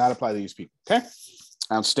 does not apply to these people. Okay?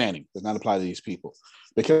 Outstanding. Does not apply to these people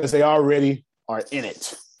because they already are in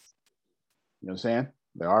it. You know what I'm saying?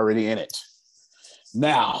 They're already in it.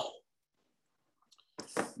 Now,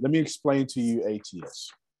 let me explain to you ATS.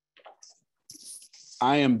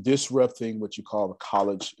 I am disrupting what you call the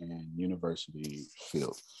college and university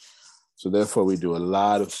field. So therefore, we do a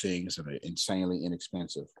lot of things that are insanely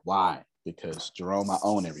inexpensive. Why? Because, Jerome, I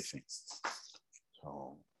own everything.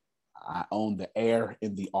 So I own the air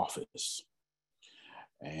in the office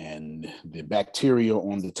and the bacteria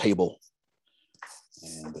on the table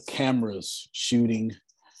and the cameras shooting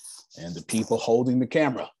and the people holding the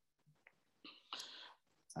camera.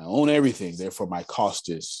 I own everything. Therefore, my cost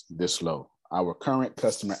is this low. Our current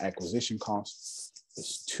customer acquisition cost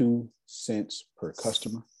is 2 cents per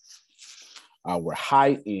customer. Our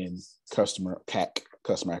high-end customer CAC,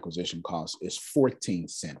 customer acquisition cost, is 14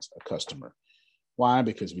 cents a customer. Why?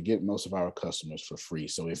 Because we get most of our customers for free.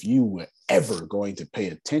 So if you were ever going to pay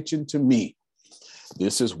attention to me,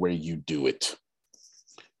 this is where you do it.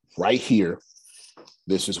 Right here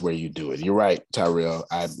this is where you do it. You're right, Tyrell.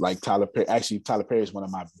 I like Tyler Perry. Actually, Tyler Perry is one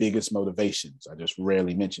of my biggest motivations. I just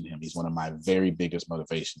rarely mention him. He's one of my very biggest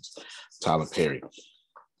motivations, Tyler Perry.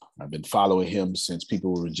 I've been following him since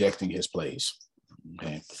people were rejecting his plays.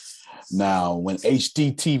 Okay. Now, when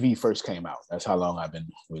HDTV first came out, that's how long I've been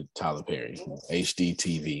with Tyler Perry.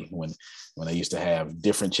 HDTV, when they used to have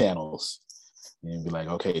different channels. And you'd be like,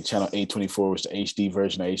 okay, channel 824 was the HD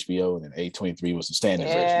version of HBO, and then 823 was the standard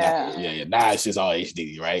version. Now it's just all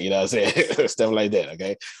HD, right? You know what I'm saying? Stuff like that,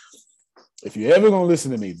 okay? If you're ever going to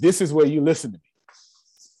listen to me, this is where you listen to me.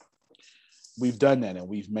 We've done that, and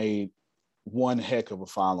we've made one heck of a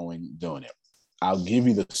following doing it. I'll give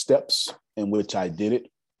you the steps in which I did it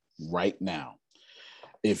right now.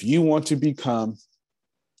 If you want to become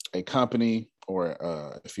a company,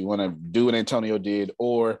 or if you want to do what Antonio did,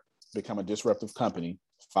 or become a disruptive company,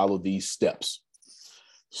 follow these steps.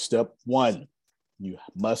 Step 1, you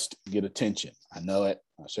must get attention. I know it,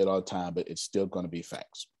 I say it all the time, but it's still going to be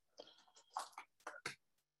facts.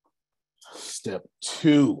 Step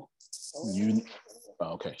 2,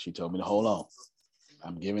 okay, she told me to hold on.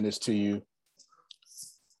 I'm giving this to you.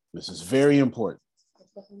 This is very important.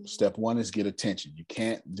 Step 1 is get attention. You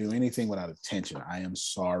can't do anything without attention. I am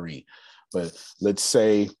sorry. But let's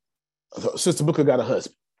say Sister Booker got a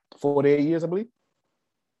husband, 48 years, I believe.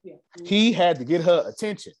 Yeah. He had to get her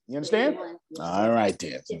attention. You understand? 51. All right,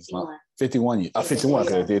 then. 51 years. 51,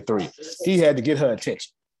 because I did 3. He had to get her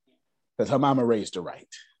attention because her mama raised her right.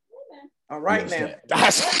 All right, now.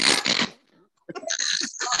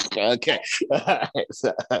 Okay.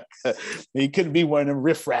 So, he couldn't be one of them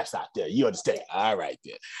riffraffs out there. You understand? All right,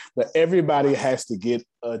 then. But everybody has to get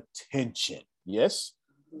attention. Yes?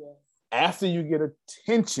 Yeah. After you get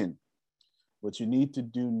attention, what you need to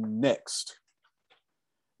do next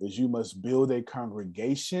is you must build a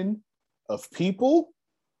congregation of people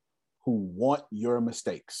who want your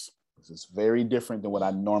mistakes. This is very different than what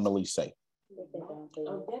I normally say.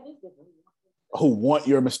 Who want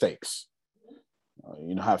your mistakes.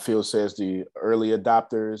 You know how Phil says the early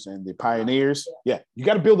adopters and the pioneers? Yeah, you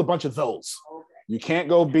got to build a bunch of those. You can't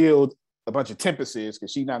go build a bunch of Tempests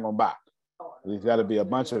because she's not going to buy. There's got to be a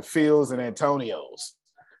bunch of Phils and Antonios,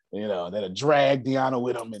 you know, that'll drag Deanna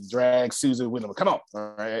with them and drag Susan with them. Come on,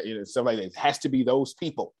 all right, you know, stuff like that. It has to be those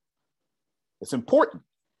people. It's important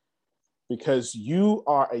because you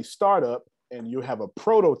are a startup and you have a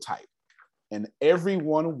prototype, and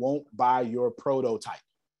everyone won't buy your prototype.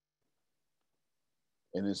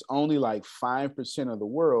 And it's only like 5% of the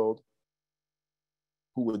world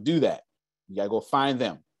who would do that. You got to go find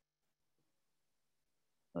them.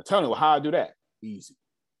 Now tell me, well, how I do that? Easy.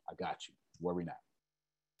 I got you. Worry not.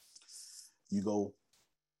 You go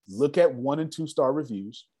look at 1 and 2 star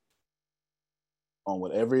reviews on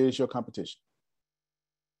whatever is your competition.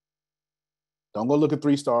 Don't go look at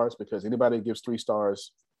 3 stars because anybody that gives 3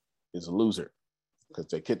 stars is a loser because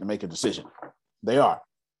they couldn't make a decision. They are.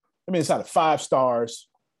 I mean, it's out of 5 stars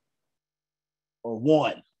or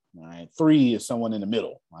 1. All right, 3 is someone in the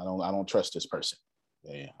middle. I don't trust this person.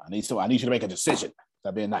 Yeah, I need you to make a decision.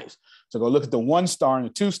 Stop being nice. So go look at the 1 star and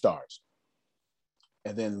the 2 stars,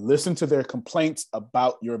 and then listen to their complaints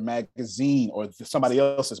about your magazine or somebody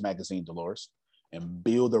else's magazine, Dolores, and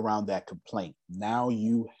build around that complaint. Now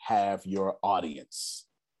you have your audience.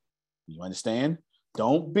 You understand?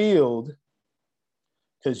 Don't build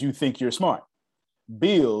because you think you're smart.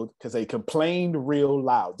 Build because they complained real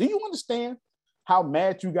loud. Do you understand how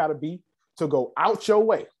mad you got to be to go out your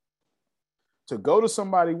way, to go to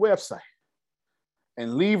somebody's website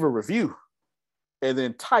and leave a review and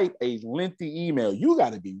then type a lengthy email? You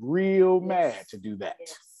got to be real mad to do that.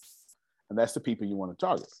 And that's the people you want to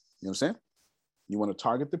target. You know what I'm saying? You want to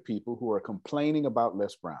target the people who are complaining about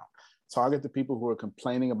Les Brown. Target the people who are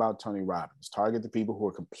complaining about Tony Robbins. Target the people who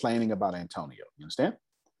are complaining about Antonio. You understand?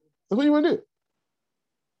 That's what you want to do.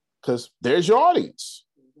 Because there's your audience.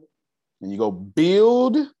 And you go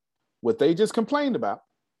build what they just complained about.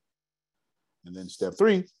 And then step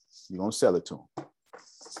 3, you're going to sell it to them.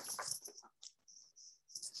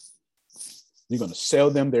 You're going to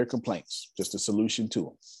sell them their complaints, just a solution to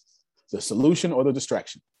them. The solution or the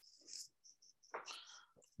distraction.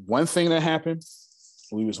 One thing that happened,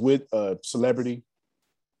 we was with a celebrity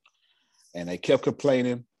and they kept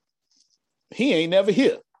complaining. He ain't never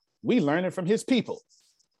here. We learning from his people.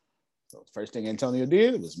 So the first thing Antonio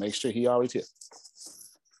did was make sure he always here.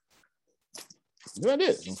 That's what I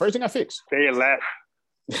did. The first thing I fixed. Say it less.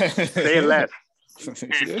 Say it less.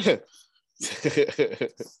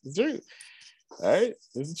 It's true. All right.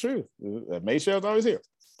 This is true. I made sure I was always here.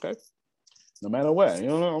 Okay. No matter what. You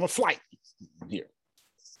know, on a flight here.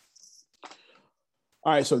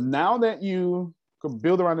 All right. So now that you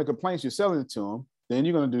build around the complaints you're selling it to them. Then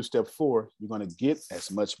you're going to do step 4. You're going to get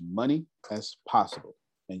as much money as possible.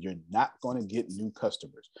 And you're not going to get new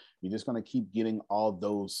customers. You're just going to keep getting all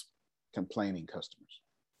those complaining customers.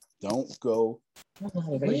 Don't go.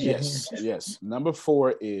 Yes. Number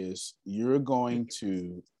 4 is you're going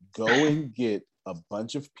to go and get a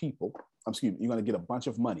bunch of people. You're going to get a bunch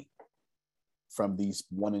of money from these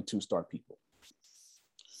 1 and 2 star people.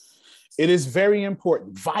 It is very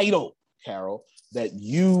important, vital, Carol, that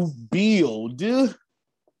you build It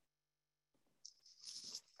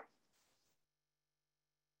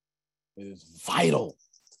is vital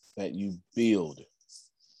that you build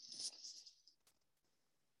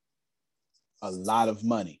a lot of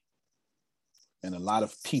money and a lot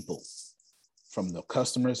of people from the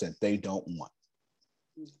customers that they don't want.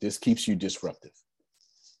 This keeps you disruptive.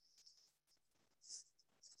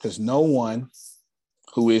 Because no one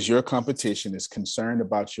who is your competition is concerned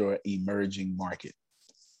about your emerging market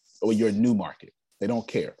or your new market. They don't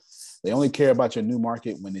care. They only care about your new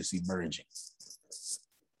market when it's emerging.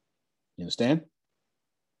 You understand?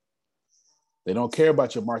 They don't care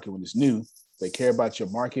about your market when it's new. They care about your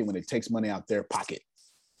market when it takes money out their pocket.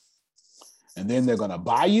 And then they're going to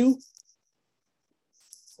buy you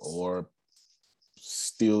or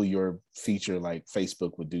steal your feature like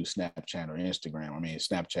Facebook would do Snapchat or Instagram.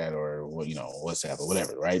 Snapchat or, WhatsApp or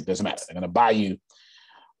whatever, right? Doesn't matter. They're going to buy you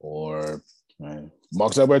or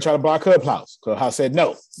Mark Zuckerberg tried to buy Clubhouse. Clubhouse said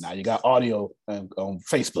no. Now you got audio on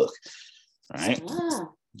Facebook, right?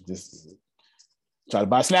 Just try to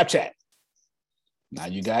buy Snapchat. Now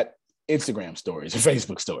you got Instagram stories or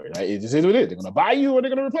Facebook stories, right? It just is what it is. They're going to buy you or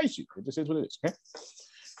they're going to replace you. It just is what it is, okay?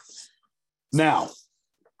 Now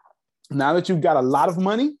that you've got a lot of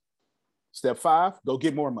money, step 5, go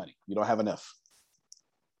get more money. You don't have enough.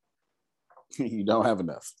 You don't have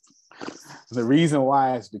enough. The reason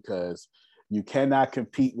why is because you cannot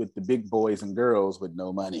compete with the big boys and girls with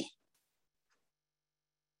no money.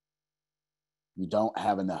 You don't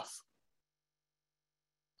have enough.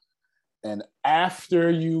 And after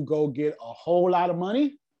you go get a whole lot of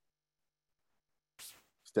money,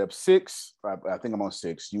 step 6, I think I'm on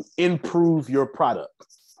 6, you improve your product.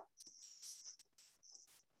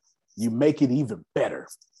 You make it even better.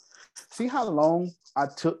 See how long I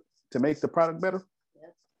took to make the product better?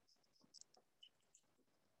 Yep.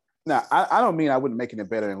 Now, I don't mean I wouldn't making it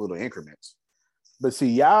better in little increments. But see,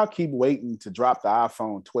 y'all keep waiting to drop the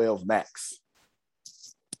iPhone 12 Max.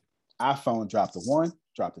 iPhone dropped the 1,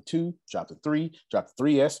 dropped the 2, dropped the 3, dropped the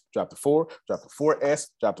 3S, dropped the 4, dropped the 4S,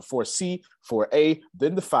 dropped the 4C, 4A,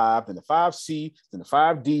 then the 5, then the 5C, then the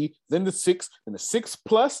 5D, then the 6, then the 6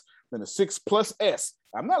 Plus, then the 6 Plus S.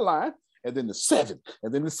 I'm not lying. And then the 7,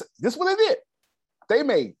 and then this is what they did. They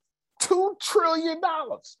made $2 trillion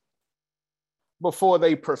before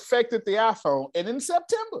they perfected the iPhone. And in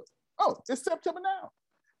September, it's September now,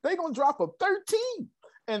 they're going to drop a 13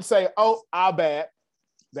 and say, our bad.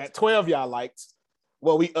 That 12 y'all liked,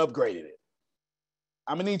 well, we upgraded it.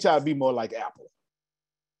 I'm going to need y'all to be more like Apple.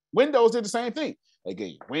 Windows did the same thing. They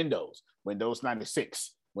gave you Windows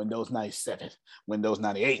 96, Windows 97, Windows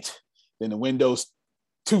 98, then the Windows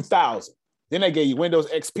 2000. Then they gave you Windows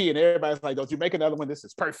XP, and everybody's like, don't you make another one? This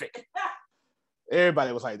is perfect.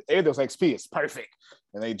 Everybody was like, Windows XP is perfect.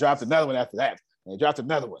 And they dropped another one after that. And they dropped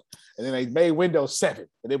another one. And then they made Windows 7.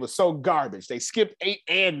 And it was so garbage. They skipped 8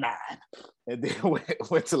 and 9. And then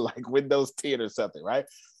went to like Windows 10 or something, right?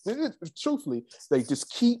 Truthfully, they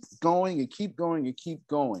just keep going and keep going and keep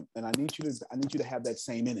going. And I need you to have that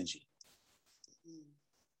same energy.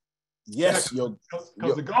 Yes,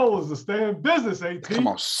 because the goal is to stay in business, AT. Come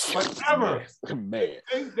on, forever. Man.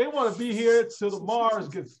 They want to be here till the Mars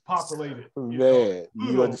gets populated.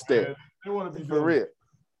 You understand? Man. They want to be for real.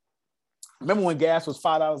 Remember when gas was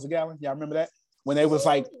 $5 a gallon? Y'all remember that? When they was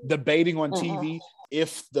like debating on TV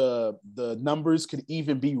if the numbers could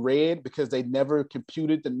even be read because they never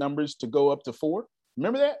computed the numbers to go up to 4.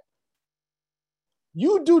 Remember that?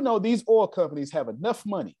 You do know these oil companies have enough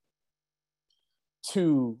money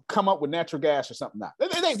to come up with natural gas or something now.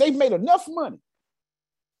 They've made enough money.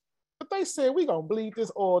 But they said, we're going to bleed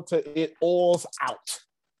this oil till it oils out.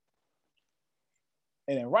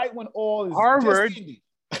 And then right when oil is Harvard,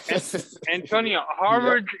 just ending. Antonio,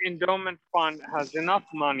 Harvard's endowment fund has enough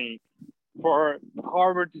money for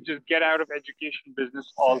Harvard to just get out of education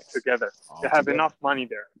business altogether. They have enough money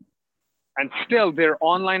there. And still, their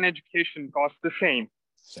online education costs the same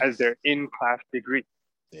as their in-class degree.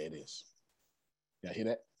 There it is. Y'all hear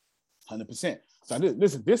that? 100%. So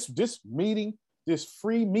listen, this meeting, this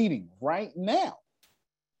free meeting right now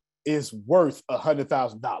is worth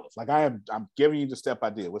 $100,000. Like I'm giving you the step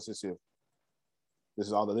I did. What's this here? This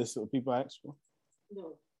is all the list of people I asked for.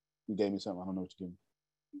 You gave me something. I don't know what you gave me.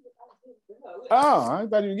 Oh, I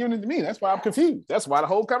thought you were giving it to me. That's why I'm confused. That's why the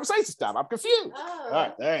whole conversation stopped. I'm confused. All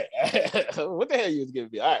right. What the hell you was giving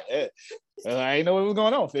me? All right. I didn't know what was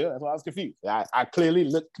going on, Phil. That's why I was confused. I clearly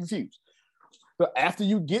looked confused. So after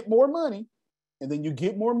you get more money, and then you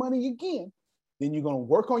get more money again, then you're going to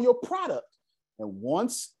work on your product. And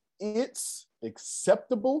once it's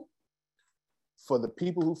acceptable for the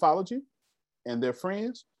people who followed you and their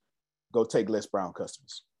friends, go take Les Brown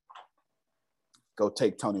customers. Go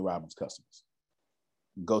take Tony Robbins customers.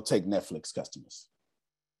 Go take Netflix customers.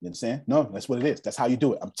 You understand? No, that's what it is. That's how you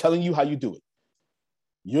do it. I'm telling you how you do it.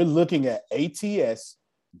 You're looking at ATS,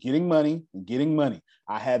 getting money and getting money.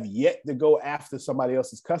 I have yet to go after somebody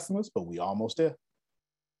else's customers, but we almost there.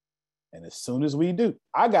 And as soon as we do,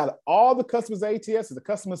 I got all the customers at ATS, the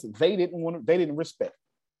customers they didn't respect.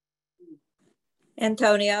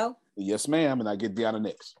 Antonio. Yes, ma'am. And I get Deanna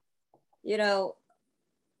next. You know,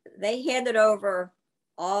 they handed over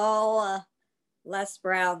all Les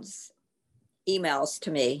Brown's emails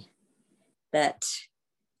to me that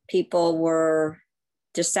people were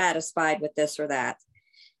dissatisfied with this or that.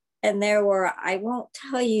 And there were, I won't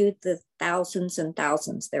tell you the thousands and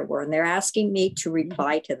thousands there were, and they're asking me to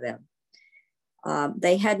reply to them.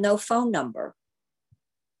 They had no phone number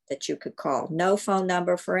that you could call, no phone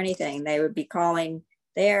number for anything. They would be calling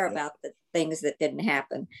there about the things that didn't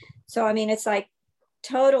happen. So, I mean, it's like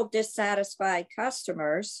total dissatisfied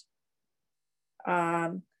customers.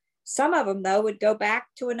 Some of them, though, would go back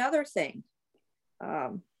to another thing,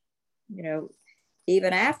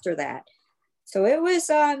 even after that. So it was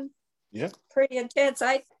pretty intense.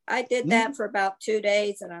 I did that for about 2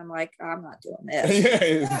 days, and I'm like, I'm not doing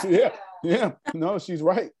this. Yeah. No, she's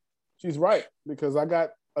right. She's right, because I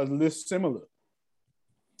got a list similar.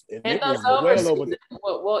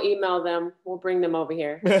 We'll email them. We'll bring them over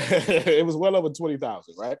here. It was well over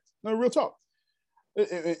 20,000, right? No, real talk.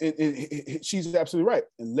 She's absolutely right.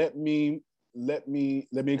 And let me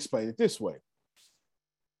explain it this way.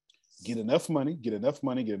 Get enough money, get enough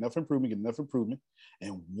improvement.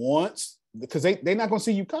 And once, because they're not going to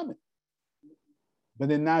see you coming. But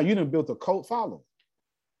then now you done built a cult following.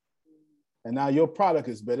 And now your product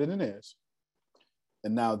is better than theirs.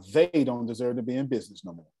 And now they don't deserve to be in business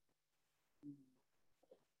no more.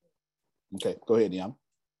 Okay, go ahead, Deanna.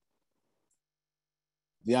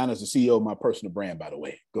 Deanna is the CEO of my personal brand, by the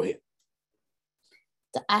way. Go ahead.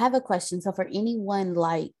 So I have a question. So for anyone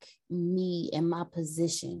like me in my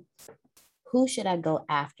position, who should I go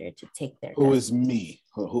after to take their Who is me?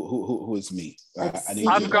 Who is me?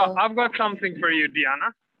 I've got something for you,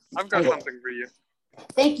 Deanna. I've got something for you.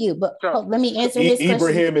 Thank you, but let me answer his question.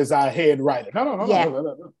 Ibrahim is our head writer.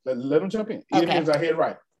 No. Let him jump in. Okay. Ibrahim is our head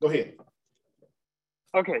writer. Go ahead.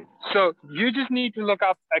 Okay, so you just need to look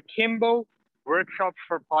up Akimbo workshops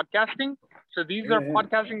for podcasting. So these are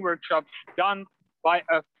podcasting workshops done by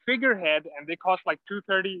a figurehead, and they cost like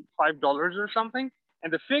 $235 or something.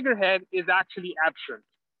 And the figurehead is actually absent.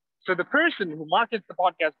 So the person who markets the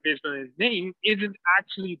podcast based on his name isn't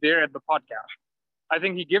actually there at the podcast. I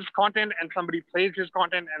think he gives content and somebody plays his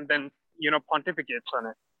content and then, pontificates on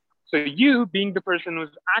it. So you, being the person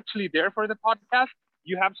who's actually there for the podcast,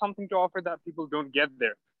 you have something to offer that people don't get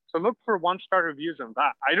there. So look for 1-star reviews on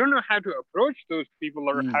that. I don't know how to approach those people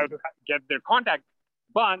or how to get their contact,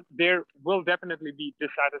 but there will definitely be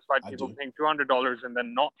dissatisfied people paying $200 and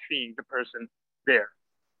then not seeing the person there.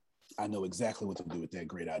 I know exactly what to do with that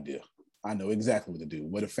great idea. I know exactly what to do.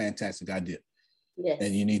 What a fantastic idea. Yes.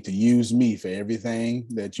 And you need to use me for everything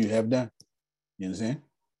that you have done. You understand?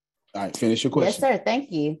 All right, finish your question. Yes, sir.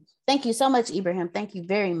 Thank you. Thank you so much, Ibrahim. Thank you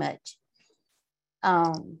very much.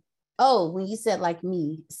 When you said like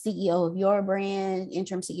me, CEO of your brand,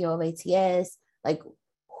 interim CEO of ATS, like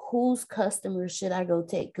whose customers should I go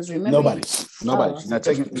take? Because remember, nobody's. Not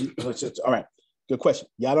taking. All right, good question.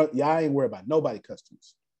 Y'all ain't worried about nobody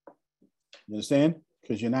customers. You understand?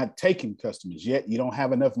 Because you're not taking customers yet. You don't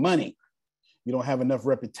have enough money. You don't have enough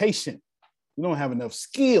reputation. You don't have enough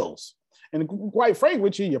skills. And quite frankly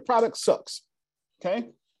with you, your product sucks. Okay?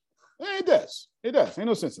 It does. Ain't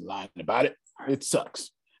no sense in lying about it. It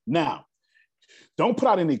sucks. Now, don't put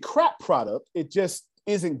out any crap product. It just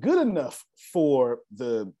isn't good enough for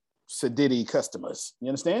the sedity customers. You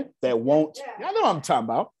understand? That won't. Yeah. I know what I'm talking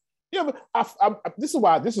about. Yeah, but this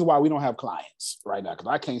is why we don't have clients right now, because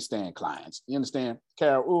I can't stand clients. You understand?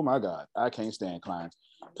 Carol, oh my God, I can't stand clients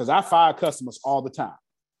because I fire customers all the time.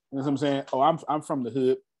 You know what I'm saying? Oh, I'm from the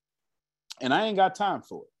hood and I ain't got time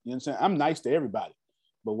for it. You understand? I'm nice to everybody.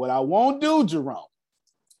 But what I won't do, Jerome,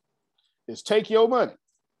 is take your money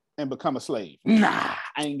and become a slave. Nah,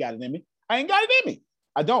 I ain't got it in me.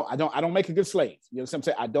 I don't make a good slave. You know what I'm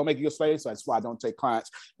saying? I don't make a good slave, so that's why I don't take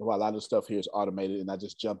clients. And why a lot of the stuff here is automated, and I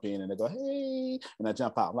just jump in and they go, hey, and I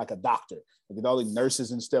jump out. I'm like a doctor. I get all the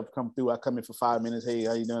nurses and stuff come through. I come in for 5 minutes. Hey,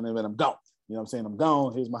 how you doing? And I'm gone. You know what I'm saying? I'm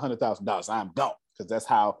gone. Here's my $100,000. I'm gone, because that's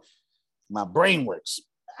how my brain works.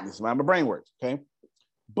 This is how my brain works. Okay,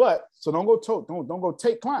 but so don't go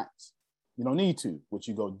take clients. You don't need to. What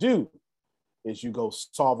you go do is you go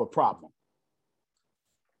solve a problem.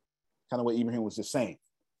 Kind of what Ibrahim was just saying.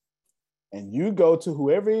 And you go to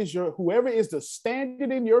whoever is the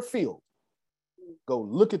standard in your field. Go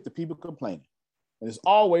look at the people complaining. And there's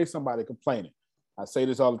always somebody complaining. I say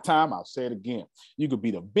this all the time. I'll say it again. You could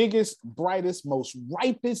be the biggest, brightest, most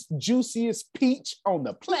ripest, juiciest peach on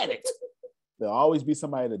the planet. There'll always be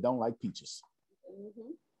somebody that don't like peaches.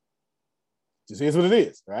 Just here's what it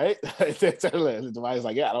is, right? Somebody's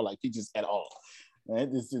like, yeah, I don't like peaches at all. Right?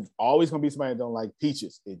 It's always going to be somebody that don't like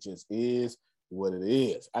peaches. It just is what it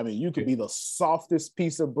is. I mean, you could be the softest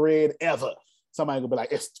piece of bread ever. Somebody will be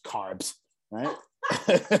like, it's carbs, right?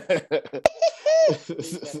 I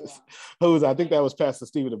think that was Pastor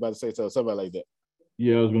Stephen about to say somebody like that.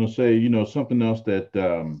 Yeah, I was going to say, something else that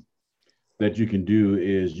you can do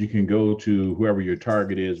is you can go to whoever your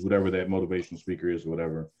target is, whatever that motivational speaker is, or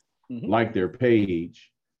whatever, like their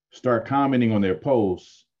page, start commenting on their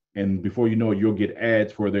posts. And before you know it, you'll get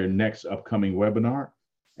ads for their next upcoming webinar.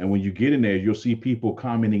 And when you get in there, you'll see people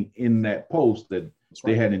commenting in that post that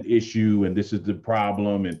they had an issue and this is the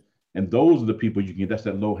problem. And those are the people that's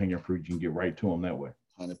that low hanging fruit. You can get right to them that way.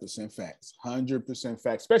 100% facts. 100%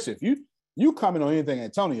 facts. Especially if you comment on anything,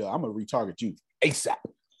 Antonio, I'm going to retarget you ASAP.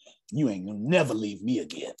 You ain't going to never leave me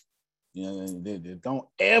again. Don't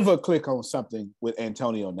ever click on something with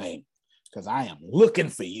Antonio's name, because I am looking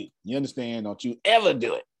for you. You understand? Don't you ever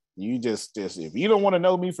do it. You just if you don't want to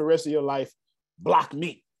know me for the rest of your life, block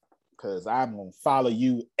me, because I'm gonna follow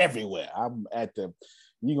you everywhere.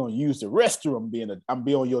 You're gonna use the restroom. I'm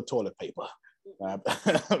be on your toilet paper.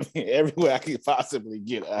 Everywhere I can possibly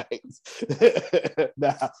get. All right?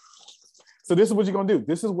 Now, so this is what you're gonna do.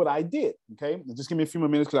 This is what I did. Okay, just give me a few more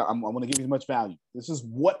minutes, because I want to give you as much value. This is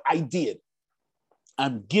what I did.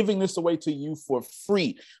 I'm giving this away to you for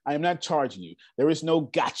free. I am not charging you. There is no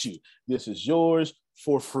got you. This is yours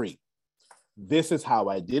for free. This is how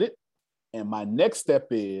I did it. And my next step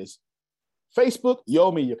is Facebook, you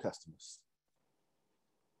owe me your customers.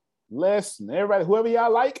 Les and everybody, whoever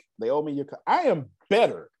y'all like, they owe me your I am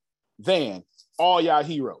better than all y'all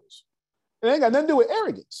heroes. It ain't got nothing to do with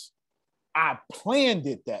arrogance. I planned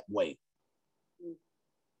it that way.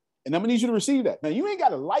 And I'm gonna need you to receive that. Now, you ain't got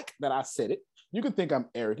to like that I said it. You can think I'm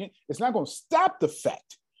arrogant. It's not going to stop the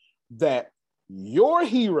fact that your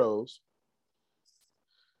heroes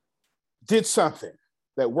did something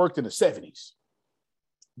that worked in the 70s.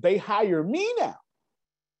 They hire me now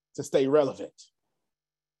to stay relevant.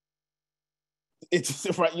 It's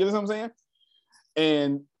just, right. You know what I'm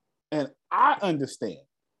saying? And I understand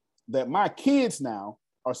that my kids now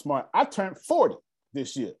are smart. I turned 40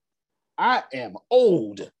 this year. I am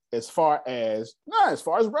old as far as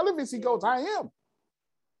relevancy goes. I am.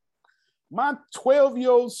 My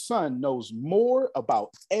 12-year-old son knows more about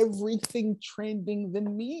everything trending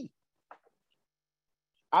than me.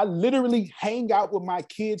 I literally hang out with my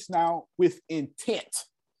kids now with intent,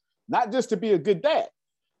 not just to be a good dad,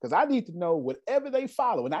 because I need to know whatever they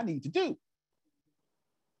follow and I need to do.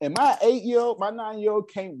 And my 8-year-old, my 9-year-old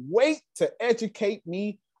can't wait to educate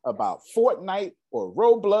me about Fortnite or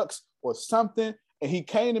Roblox or something. And he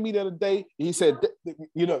came to me the other day. He said,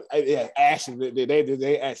 Ashton,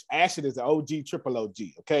 Ashton is the OG, triple OG,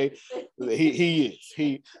 okay? He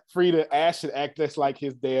is. Frida Ashton act just like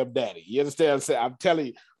his damn daddy. You understand what I'm saying? I'm telling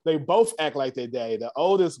you, they both act like their daddy. The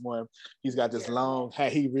oldest one, he's got this long,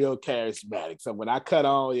 he real charismatic. So when I cut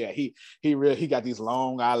on, he got these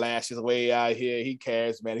long eyelashes way out here. He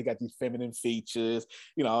charismatic. He got these feminine features,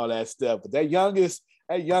 all that stuff. But that youngest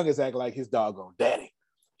act like his doggone daddy.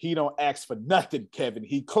 He don't ask for nothing, Kevin.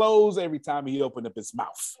 He closed every time he opened up his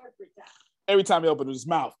mouth. Every time he opened his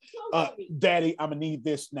mouth, Daddy, I'm gonna need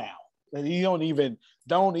this now. And he don't even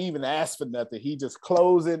ask for nothing. He just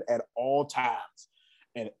closing at all times.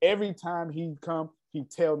 And every time he come, he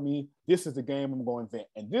tell me, this is the game I'm going to invent.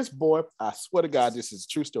 And this boy, I swear to God, this is a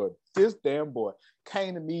true story. This damn boy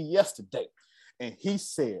came to me yesterday and he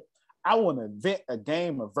said, I want to invent a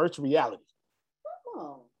game of virtual reality.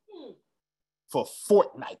 For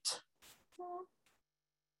Fortnite.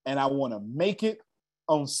 And I want to make it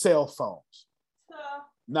on cell phones.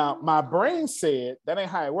 Now, my brain said, that ain't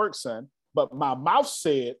how it works, son. But my mouth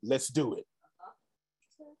said, let's do it.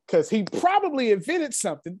 Because he probably invented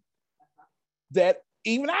something that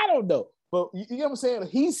even I don't know. But you know what I'm saying?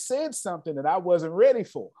 He said something that I wasn't ready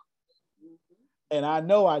for. And I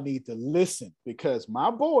know I need to listen because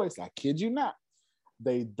my boys, I kid you not,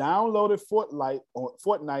 they downloaded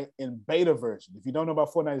Fortnite in beta version. If you don't know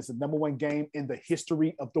about Fortnite, it's the #1 game in the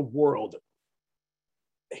history of the world.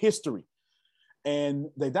 History. And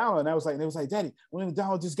they downloaded, and I was like, Daddy, we're gonna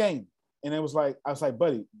download this game. And I was like,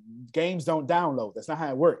 buddy, games don't download. That's not how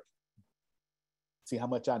it works. See how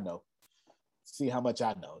much I know.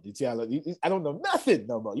 I don't know nothing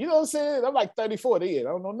no more. You know what I'm saying? I'm like 34 years. I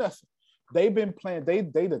don't know nothing. They've been playing, they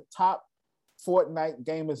the top Fortnite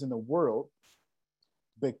gamers in the world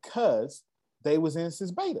because they was in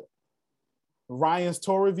since beta. Ryan's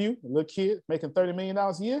tour review, a little kid making $30 million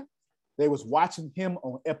a year. They was watching him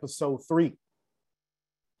on episode 3.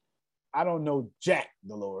 I don't know jack,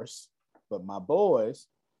 Dolores, but my boys,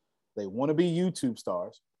 they want to be YouTube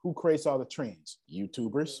stars. Who creates all the trends?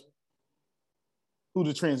 YouTubers. Who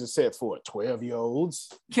the trends are set for?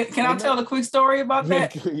 12-year-olds. Can I tell a quick story about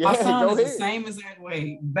that? Yeah, my son is the same exact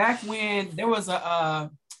way. Back when there was a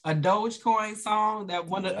Dogecoin song that a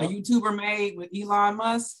YouTuber made with Elon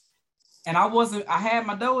Musk, and I had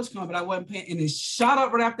my Dogecoin, but I wasn't paying, and it shot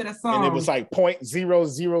up right after that song. And it was like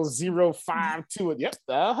 0.00052. Yep.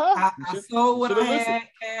 I sold what I had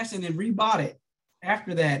cash and then rebought it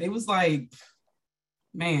after that. It was like,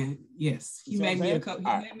 man, yes, he made me a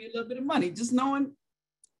little bit of money just knowing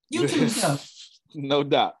YouTube stuff. No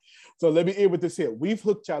doubt. So let me end with this here. We've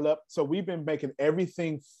hooked y'all up. So we've been making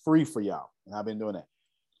everything free for y'all. And I've been doing that.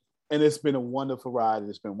 And it's been a wonderful ride.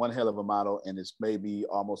 It's been one hell of a model. And it's made me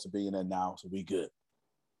almost $1 billion now. So we good.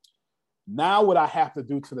 Now what I have to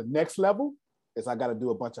do to the next level is I got to do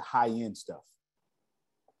a bunch of high-end stuff.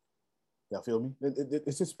 Y'all feel me?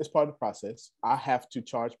 It's part of the process. I have to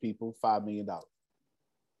charge people $5 million.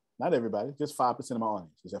 Not everybody, just 5% of my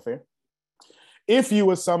audience. Is that fair? If you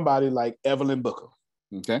were somebody like Evelyn Booker,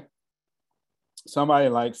 okay? Somebody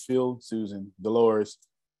like Phil, Susan, Dolores,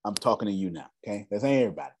 I'm talking to you now, okay? This ain't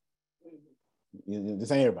everybody.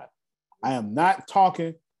 This ain't everybody. I am not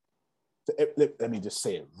talking to, let me just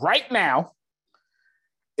say it right now.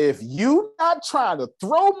 If you not trying to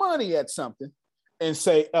throw money at something and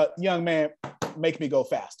say, young man, make me go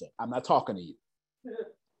faster, I'm not talking to you.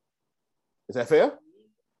 Is that fair?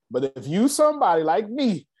 But if you somebody like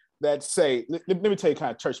me that say, let me tell you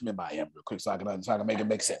kind of church member I am real quick so I can make it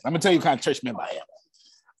make sense. I'm gonna tell you kind of church member I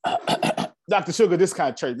am. Dr. Sugar, this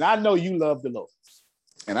kind of church. Now I know you love the Lord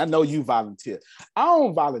and I know you volunteer. I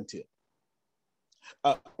don't volunteer.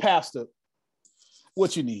 Pastor,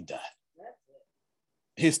 what you need done?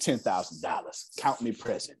 Here's $10,000. Count me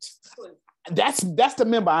present. That's the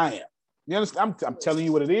member I am. You understand? I'm telling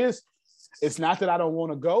you what it is. It's not that I don't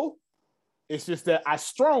want to go. It's just that I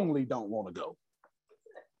strongly don't want to go.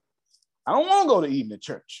 I don't want to go to evening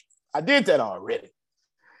church. I did that already.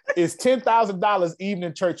 Is $10,000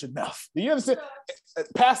 evening church enough? Do you understand?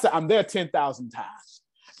 Pastor, I'm there 10,000 times.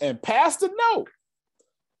 And Pastor, no.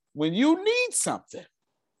 When you need something,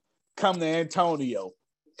 come to Antonio.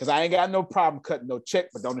 Because I ain't got no problem cutting no check,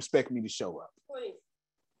 but don't expect me to show up.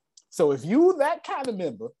 So if you that kind of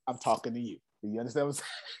member, I'm talking to you. Do you understand what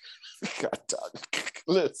I'm saying?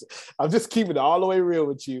 Listen, I'm just keeping it all the way real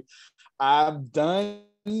with you. I'm done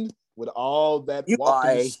with all that. You are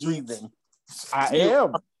a heathen. I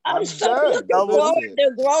am. I'm done.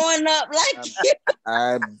 Growing up like you.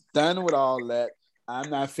 I'm done with all that. I'm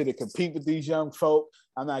not fit to compete with these young folk.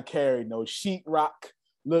 I'm not carrying no sheetrock.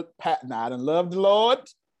 Look, Pat, now I done love the Lord.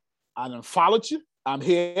 I done followed you. I'm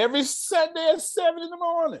here every Sunday at 7 in the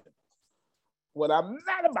morning. What I'm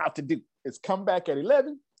not about to do is come back at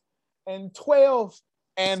 11 and 12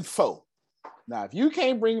 and 4. Now, if you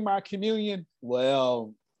can't bring my communion,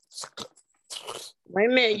 well, wait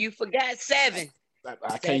a minute, you forgot 7.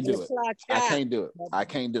 I can't do it. I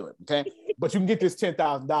can't do it. Okay. But you can get this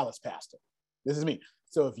 $10,000, Pastor. This is me.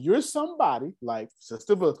 So if you're somebody like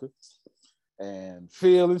Sister Booker and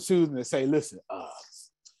Phil and Susan and say, listen,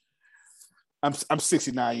 I'm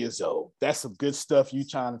 69 years old. That's some good stuff you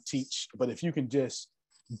trying to teach. But if you can just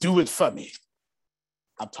do it for me,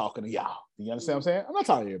 I'm talking to y'all. Do you understand what I'm saying? I'm not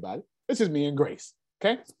talking to everybody. It's just me and Grace.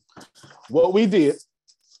 Okay. What we did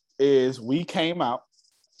is we came out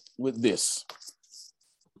with this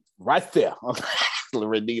right there.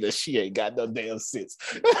 Renita, she ain't got no damn sense.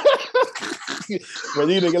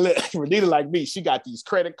 Renita like me, she got these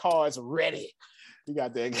credit cards ready. You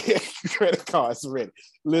got that credit cards ready.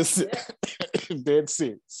 Listen, dead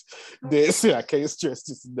serious. I can't stress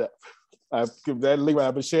this enough. That link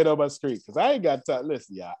I've been sharing on my screen because I ain't got time.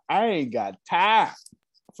 Listen, y'all, I ain't got time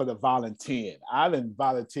for the volunteering. I done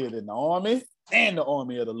volunteered in the army and the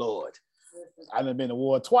army of the Lord. I done been to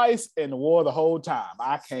war twice and the war the whole time.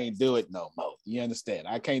 I can't do it no more. You understand?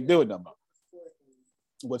 I can't do it no more.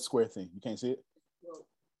 What square thing? You can't see it?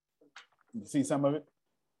 You see some of it?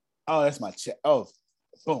 Oh, that's my check. Oh,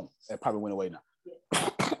 boom. That probably went away now.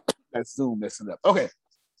 That's Zoom messing up. Okay.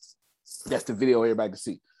 That's the video everybody can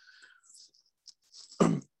see.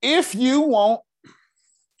 If you want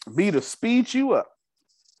me to speed you up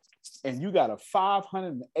and you got a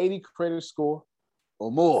 580 credit score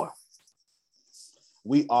or more,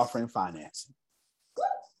 we offering financing.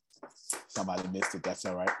 Somebody missed it. That's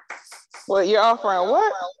all right. Well, you're offering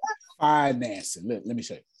what? Financing. Let me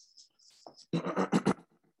show you.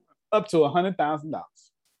 Up to $100,000.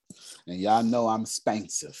 And y'all know I'm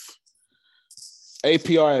expensive.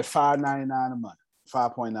 APR at $5.99 a month,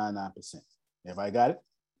 5.99%. Everybody got it?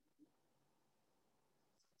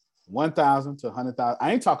 1,000 to 100,000.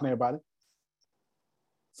 I ain't talking to everybody.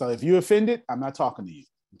 So if you're offended, I'm not talking to you.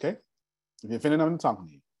 Okay? If you're offended, I'm not talking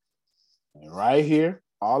to you. And right here,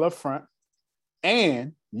 all up front.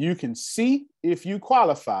 And you can see if you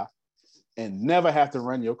qualify and never have to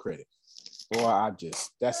run your credit. Boy,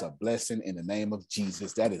 that's a blessing in the name of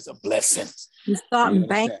Jesus. That is a blessing. You starting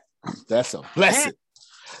bank? That's a blessing.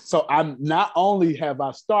 So I'm not only have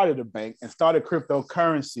I started a bank and started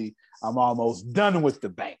cryptocurrency, I'm almost done with the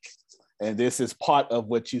bank. And this is part of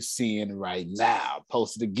what you're seeing right now.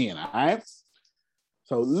 Post it again, all right?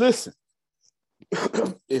 So listen,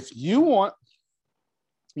 if you want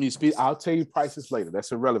me to speak, I'll tell you prices later.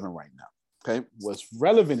 That's irrelevant right now, okay? What's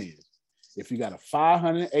relevant is if you got a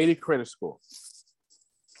 580 credit score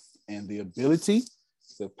and the ability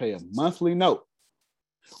to pay a monthly note,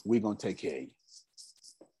 we're going to take care of you.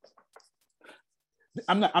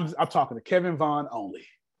 I'm talking to Kevin Vaughn only.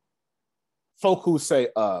 Folk who say,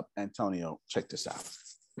 Antonio, check this out.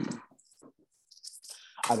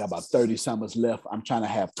 I got about 30 summers left. I'm trying to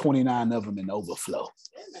have 29 of them in overflow.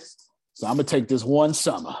 So I'm going to take this one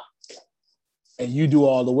summer and you do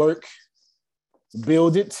all the work,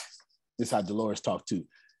 build it. This is how Dolores talked to.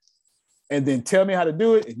 And then tell me how to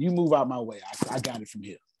do it and you move out my way. I got it from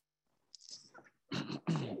here.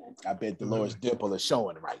 I bet Dolores Dimple is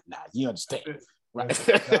showing right now. You understand? Right. That's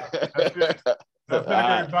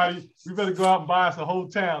everybody. We better go out and buy us a whole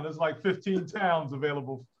town. There's like 15 towns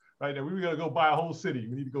available right now. We got to go buy a whole city.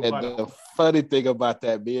 We need to go buy. And the funny thing about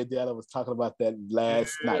that, me and Deanna was talking about that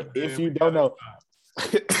last night. If you don't know,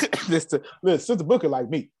 Sister Booker like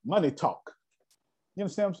me, money talk. You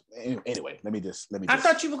understand? Anyway, let me just. I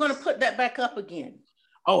thought you were going to put that back up again.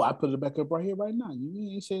 Oh, I put it back up right here, right now.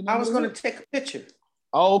 You saying I was going to take a picture.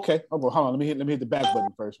 Oh, okay. Oh, well, hold on. Let me hit the back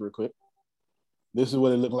button first, real quick. This is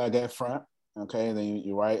what it looked like at front. Okay, and then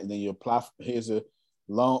you're right, and then you apply. Here's a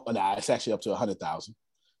loan. Nah, it's actually up to 100,000.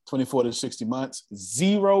 24 to 60 months,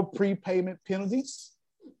 0 prepayment penalties.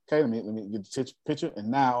 Okay, let me get the picture, and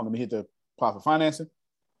now let me hit the apply for financing.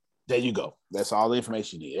 There you go. That's all the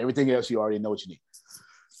information you need. Everything else you already know what you need.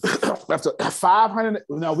 Up to 500.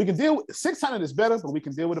 Now we can deal with 600 is better, but we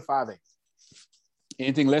can deal with a 580.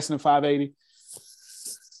 Anything less than 580.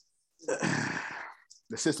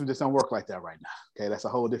 The system just don't work like that right now. Okay, that's a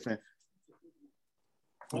whole different.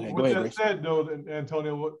 Okay, with that said, though,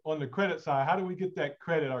 Antonio, on the credit side, how do we get that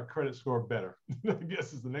our credit score better? I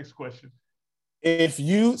guess is the next question.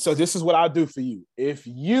 So this is what I'll do for you.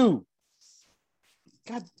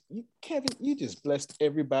 Kevin, you just blessed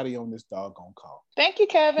everybody on this doggone call. Thank you,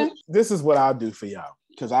 Kevin. This is what I'll do for y'all.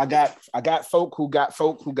 Because I got folk who got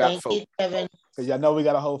folk. Thank you, Kevin. Because y'all know we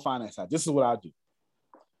got a whole finance side. This is what I'll do.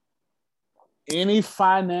 Any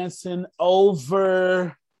financing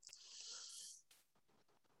over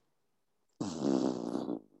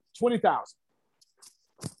 20,000,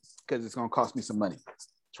 because it's gonna cost me some money,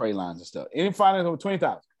 trade lines and stuff. Any finance over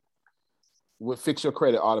 20,000 will fix your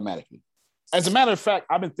credit automatically. As a matter of fact,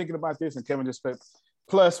 I've been thinking about this, and Kevin just said.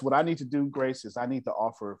 Plus, what I need to do, Grace, is I need to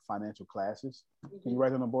offer financial classes. Can you write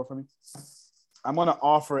that on the board for me? I'm gonna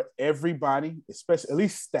offer everybody, especially at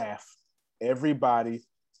least staff, everybody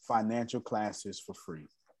financial classes for free.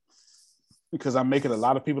 Because I'm making a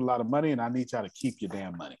lot of people a lot of money, and I need y'all to keep your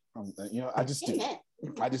damn money. I just do.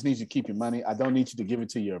 I just need you to keep your money. I don't need you to give it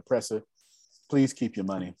to your oppressor. Please keep your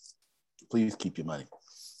money. Please keep your money.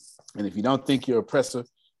 And if you don't think your oppressor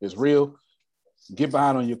is real, get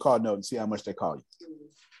behind on your card note and see how much they call you.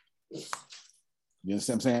 You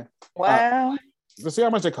understand what I'm saying? Wow. Let's see how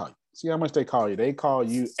much they call you. See how much they call you. They call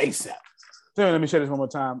you ASAP. So let me share this one more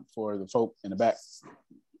time for the folk in the back.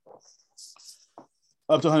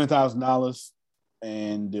 Up to $100,000.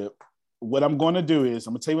 And what I'm going to do is,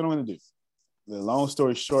 I'm going to tell you what I'm going to do. The long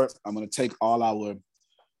story short, I'm going to take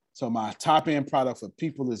so my top end product for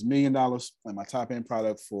people is $1 million, and my top end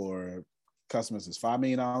product for customers is $5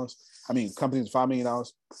 million. Companies $5 million.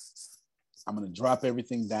 I'm going to drop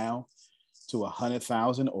everything down to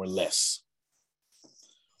 100,000 or less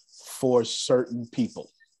for certain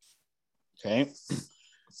people. Okay.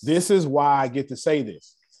 This is why I get to say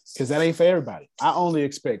this, because that ain't for everybody. I only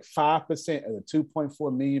expect 5% of the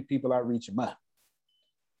 2.4 million people I reach a month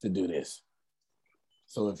to do this.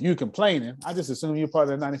 So if you're complaining, I just assume you're part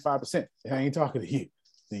of that 95%. I ain't talking to you.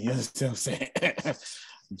 Do you understand what I'm saying?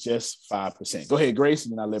 Just 5%. Go ahead, Grace,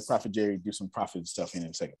 and then I'll let Prophet Jerry do some profit stuff in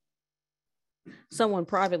a second. Someone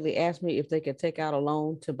privately asked me if they could take out a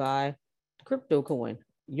loan to buy crypto coin,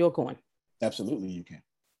 your coin. Absolutely, you can.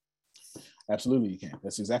 Absolutely, you can.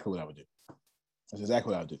 That's exactly what I would do. That's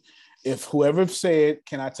exactly what I would do. If whoever said,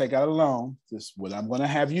 can I take out a loan, this what I'm going to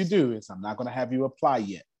have you do is I'm not going to have you apply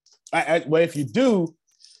yet. Well, if you do,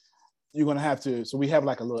 you're going to have to. So we have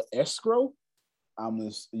like a little escrow.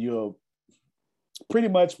 You're pretty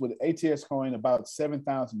much with ATS coin about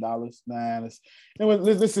 $7,000.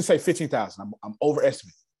 Let's just say $15,000. I'm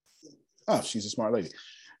overestimating. Oh, she's a smart lady.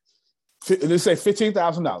 Let's say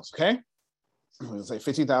 $15,000. Okay, let's say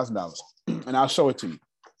 $15,000, and I'll show it to you.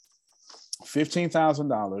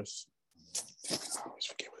 $15,000. I always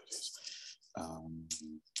forget what it is.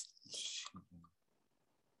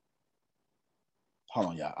 Hold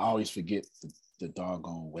on, y'all. I always forget the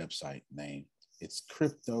doggone website name. It's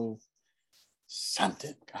crypto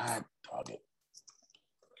something. God dog it.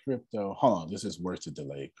 Crypto. Hold on. This is worth the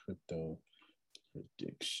delay. Crypto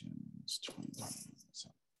predictions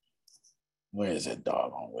 2020. Where is that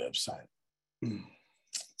doggone website?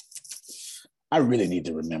 I really need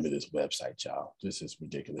to remember this website, y'all. This is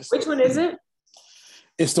ridiculous. Which one is it?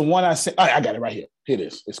 It's the one I said. I got it right here. Here it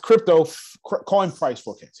is. It's crypto coin price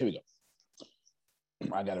forecast. Here we go.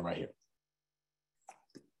 I got it right here.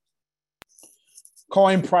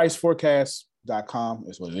 Coinpriceforecast.com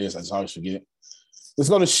is what it is. I just always forget it. Let's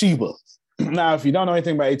go to Shiba. Now, if you don't know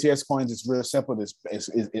anything about ATS coins, it's real simple.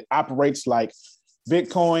 It operates like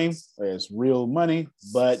Bitcoin. It's real money,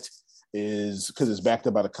 but is because it's backed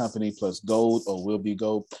up by the company plus gold or will be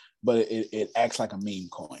gold, but it acts like a meme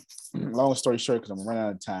coin. Long story short, because I'm running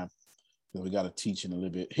out of time, because we got to teach in a little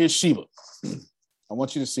bit. Here's Shiba. I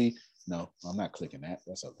want you to see. No, I'm not clicking that.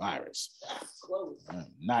 That's a virus. I'm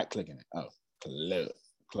not clicking it. Oh,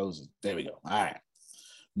 close it. There we go. All right.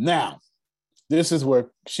 Now, this is where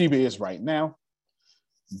Shiba is right now,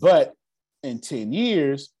 but in 10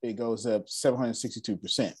 years, it goes up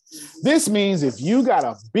 762%. This means if you got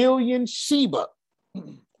 1 billion Shiba,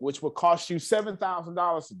 which will cost you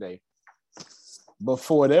 $7,000 a day,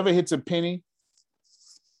 before it ever hits a penny,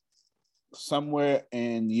 somewhere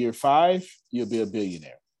in year 5, you'll be a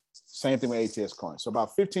billionaire. Same thing with ATS coin. So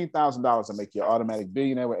about $15,000 to make you an automatic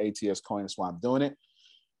billionaire with ATS coin. That's why I'm doing it.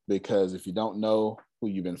 Because if you don't know who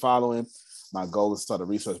you've been following, my goal is to start a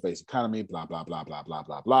resource-based economy, blah, blah, blah, blah, blah,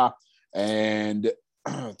 blah, blah. And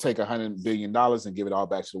take $100 billion and give it all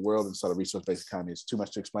back to the world and start a resource-based economy. It's too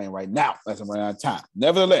much to explain right now as I'm running out of time.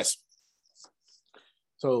 Nevertheless,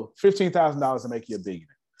 so $15,000 to make you a billionaire.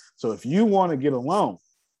 So if you want to get a loan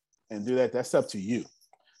and do that, that's up to you.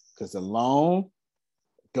 Because the loan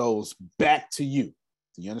goes back to you.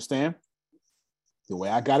 Do you understand? The way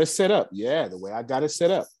I got it set up, the way I got it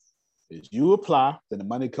set up is you apply, then the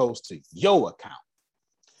money goes to your account.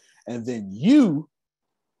 And then you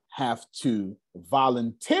have to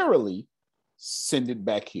voluntarily send it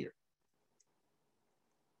back here.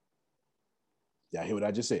 Y'all hear what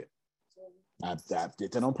I just said? I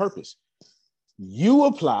did that on purpose. You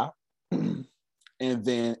apply, and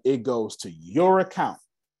then it goes to your account.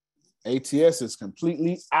 ATS is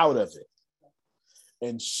completely out of it.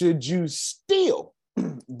 And should you still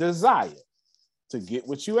desire to get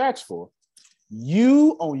what you asked for,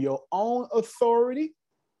 you on your own authority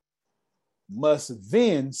must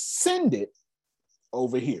then send it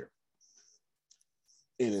over here.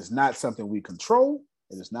 It is not something we control.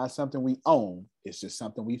 It is not something we own. It's just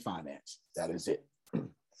something we finance. That is it.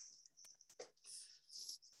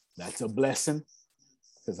 That's a blessing,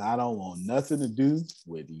 because I don't want nothing to do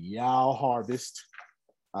with y'all harvest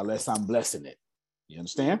unless I'm blessing it. You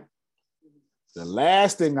understand? The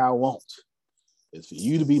last thing I want is for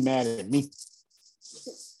you to be mad at me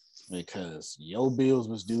because your bills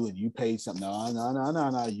was due and you paid something.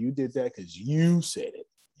 No. You did that because you said it.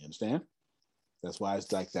 You understand? That's why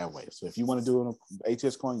it's like that way. So if you want to do it on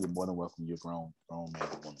ATS coin, you're more than welcome. You're grown man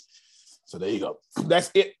or woman. So there you go. That's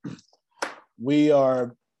it. We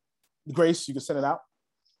are, Grace, you can send it out.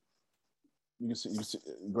 You can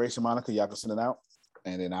Grace and Monica, y'all can send it out.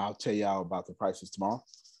 And then I'll tell y'all about the prices tomorrow,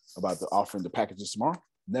 about the offering, the packages tomorrow.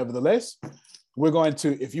 Nevertheless, We're going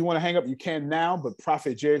to, if you want to hang up, you can now, but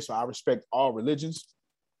Prophet Jerry, so I respect all religions.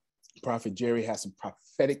 Prophet Jerry has some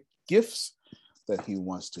prophetic gifts that he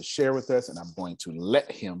wants to share with us, and I'm going to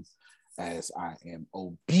let him, as I am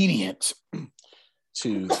obedient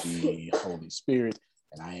to the Holy Spirit,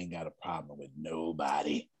 and I ain't got a problem with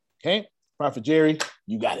nobody. Okay, Prophet Jerry,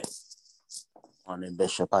 you got it. Morning,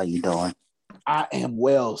 Bishop. How you doing? I am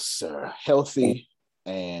well, sir. Healthy,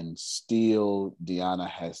 and still Deanna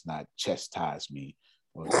has not chastised me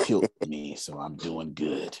or killed me, so I'm doing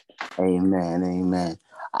good. Amen, amen.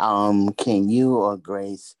 Can you or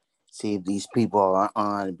Grace see if these people are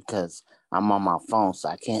on, because I'm on my phone, so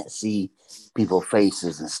I can't see people's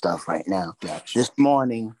faces and stuff right now. Gotcha. This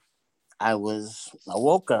morning, I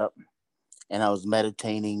woke up and I was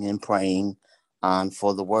meditating and praying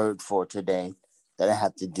for the word for today that I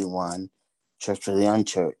have to do on Church of the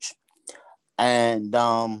Unchurched. And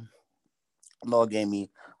Lord gave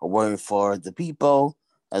me a word for the people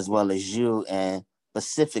as well as you and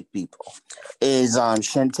Pacific people. Is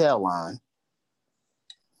Chantel on?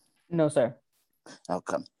 No, sir.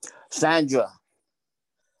 Okay. Sandra.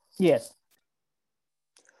 Yes.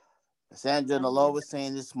 Sandra, the Lord was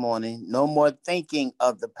saying this morning, no more thinking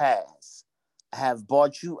of the past. I have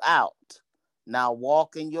brought you out. Now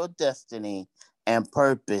walk in your destiny and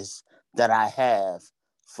purpose that I have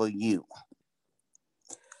for you.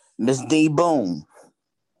 Miss D. Boone.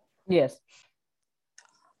 Yes.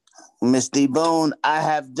 Miss D. Boone, I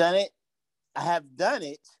have done it. I have done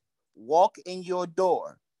it. Walk in your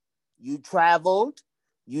door. You traveled.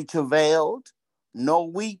 You travailed.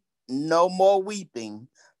 No more weeping.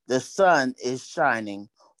 The sun is shining.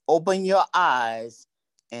 Open your eyes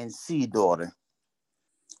and see, daughter.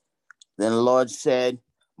 Then the Lord said,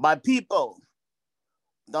 my people,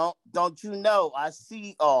 don't you know I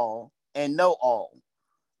see all and know all?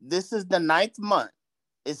 This is the 9th month.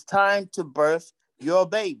 It's time to birth your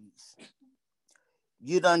babies.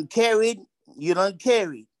 You done carried.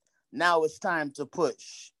 Now it's time to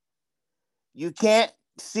push. You can't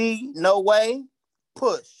see no way?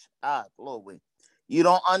 Push. Glory. You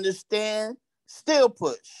don't understand? Still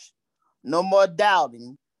push. No more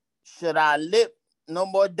doubting. No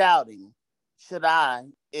more doubting. Should I,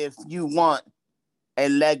 if you want a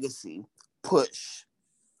legacy, push.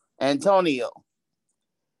 Antonio,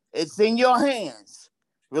 it's in your hands.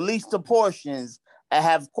 Release the portions I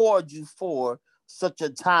have called you for such a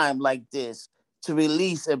time like this to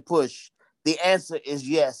release and push. The answer is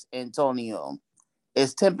yes, Antonio.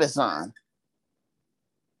 Is Tempest on?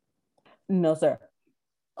 No, sir.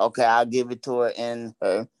 Okay, I'll give it to her in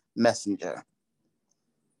her messenger.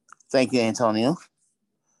 Thank you, Antonio.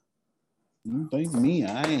 Thank me.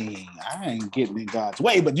 I ain't getting in God's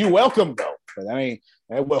way, but you're welcome though. But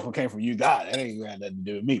that welcome came from you, God. That ain't got nothing to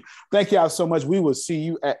do with me. Thank y'all so much. We will see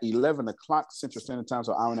you at 11 o'clock Central Standard Time,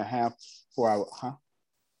 so hour and a half for our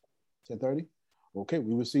 10:30. Okay,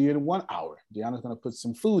 we will see you in 1 hour. Deanna's gonna put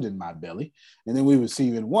some food in my belly, and then we will see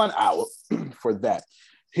you in 1 hour for that.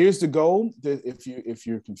 Here's the goal. If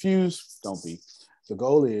you're confused, don't be. The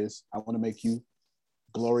goal is I want to make you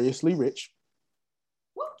gloriously rich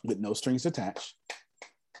with no strings attached,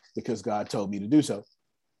 because God told me to do so,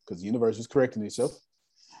 because the universe is correcting itself,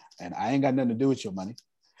 and I ain't got nothing to do with your money.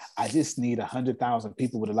 I just need 100,000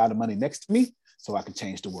 people with a lot of money next to me so I can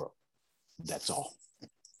change the world. That's all.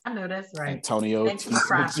 I know that's right. Antonio Thank you, T.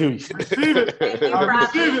 Prophet. Receive it. Thank you,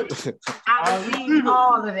 Prophet. I received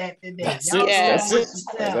all of that today. That's Y'all it. That's it.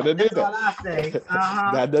 That's all I say.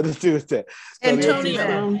 Got nothing to do with that.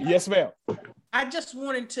 Antonio. Yes, ma'am. I just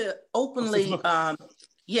wanted to openly, I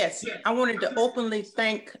wanted to openly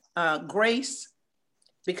thank Grace,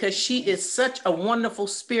 because she is such a wonderful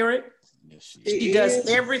spirit. Yes, she does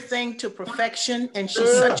everything to perfection, and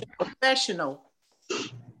she's such a professional.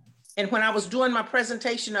 And when I was doing my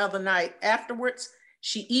presentation the other night afterwards,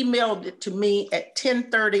 she emailed it to me at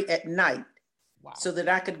 10:30 at night. Wow. So that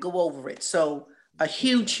I could go over it. So a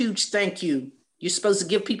huge, huge thank you. You're supposed to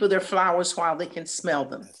give people their flowers while they can smell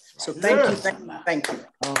them. So thank you.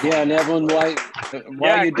 Yeah, and Evelyn,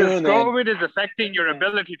 while you're doing that, COVID is affecting your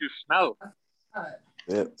ability to smell.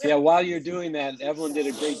 Yeah, while you're doing that, Evelyn did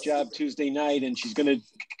a great job Tuesday night, and she's going to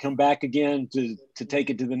come back again to take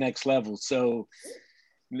it to the next level. So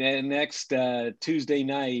next Tuesday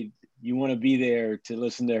night, you want to be there to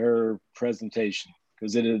listen to her presentation,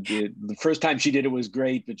 because the first time she did it was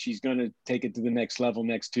great, but she's going to take it to the next level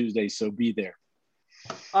next Tuesday. So be there.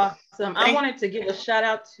 Awesome. I wanted to give a shout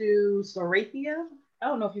out to Sarathia. I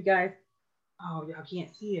don't know if you guys, y'all can't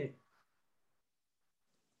see it.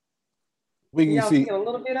 We can see a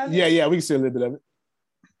little bit of it. Yeah, we can see a little bit of it.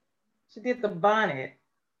 She did the bonnet.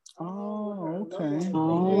 Oh, Okay.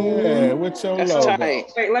 Oh. Yeah, with your That's logo.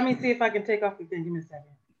 tight. Wait, let me see if I can take off the thing. Give me a second.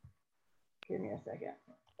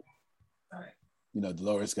 You know,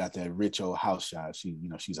 Dolores got that rich old house shot. She, you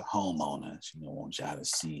know, she's a homeowner. She don't want y'all to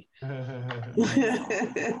see. I'm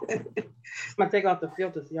gonna take off the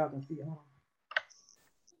filter so y'all can see it. Hold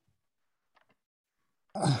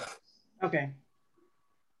on. Okay.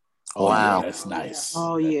 Oh, Wow. yeah, that's nice.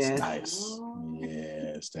 Oh, That's yes. nice.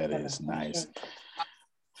 Yes, that is nice.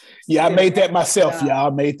 Yeah, I made that myself, y'all. I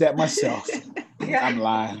made that myself. I'm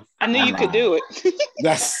lying. I knew you could do it.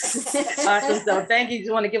 That's Awesome. So thank you.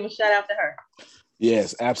 Just want to give a shout out to her.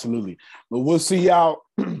 yes, absolutely. But we'll see y'all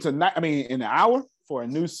tonight. I mean, in an hour for a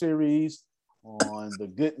new series on the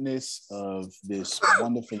goodness of this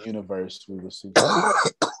wonderful universe. We will see.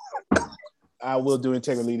 I will do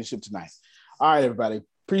Integrity Leadership tonight. All right, everybody.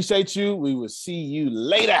 Appreciate you. We will see you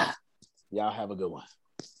later. Y'all have a good one.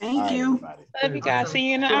 Thank you. Everybody. Love you guys. See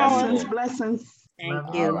you in an hour. Blessings.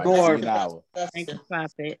 Thank you. All right, see you in an hour. Thank you,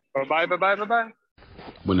 Prophet. Bye-bye.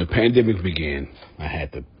 When the pandemic began, I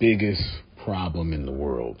had the biggest problem in the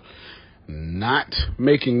world. Not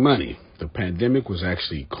making money. The pandemic was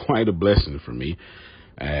actually quite a blessing for me,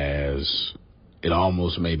 as it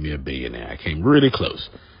almost made me a billionaire. I came really close.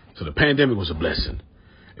 So the pandemic was a blessing.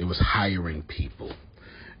 It was hiring people.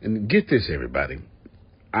 And get this, everybody.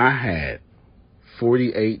 I had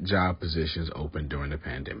 48 job positions open during the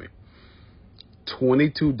pandemic.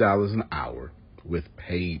 $22 an hour with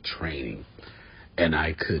paid training. And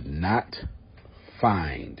I could not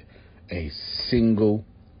find a single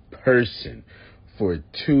person for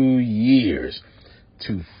 2 years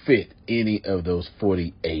to fit any of those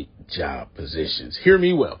 48 job positions. Hear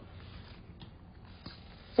me well.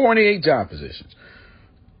 48 job positions.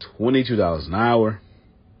 $22 an hour.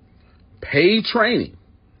 Paid training.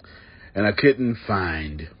 And I couldn't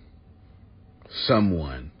find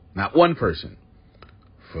someone, not one person,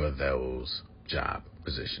 for those job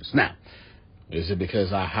positions. Now, is it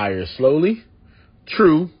because I hire slowly?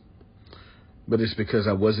 True. But it's because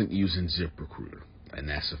I wasn't using ZipRecruiter. And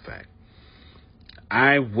that's a fact.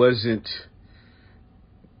 I wasn't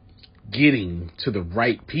getting to the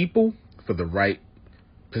right people for the right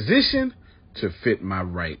position to fit my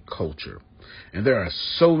right culture. And there are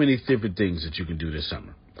so many different things that you can do this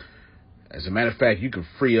summer. As a matter of fact, you can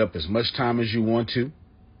free up as much time as you want to.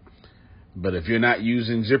 But if you're not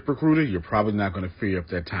using ZipRecruiter, you're probably not going to free up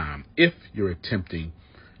that time if you're attempting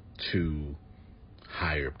to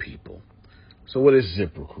hire people. So what is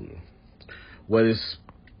ZipRecruiter? What is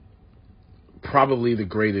probably the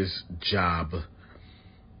greatest job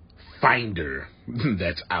finder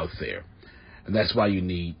that's out there. And that's why you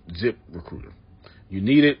need ZipRecruiter. You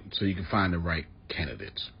need it so you can find the right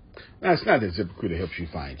candidates. Now, it's not that ZipRecruiter helps you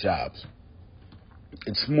find jobs.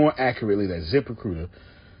 It's more accurately that ZipRecruiter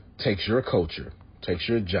takes your culture, takes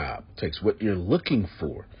your job, takes what you're looking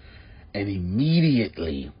for, and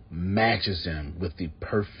immediately matches them with the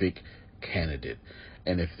perfect candidate.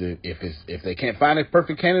 And if they can't find a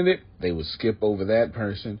perfect candidate, they will skip over that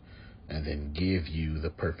person and then give you the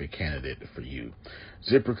perfect candidate for you.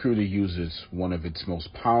 ZipRecruiter uses one of its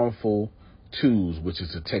most powerful tools, which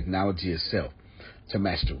is the technology itself, to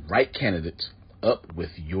match the right candidates up with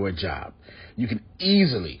your job. You can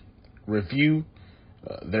easily review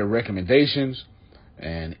their recommendations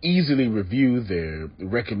and easily review their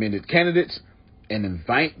recommended candidates and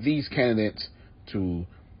invite these candidates to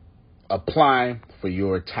apply for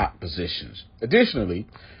your top positions. Additionally,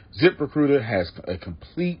 ZipRecruiter has a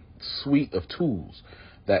complete suite of tools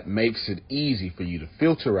that makes it easy for you to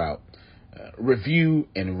filter out, review,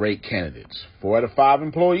 and rate candidates. 4 out of 5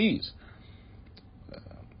 employees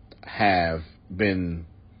have been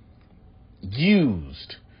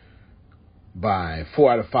used by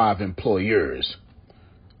 4 out of 5 employers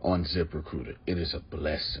on ZipRecruiter. It is a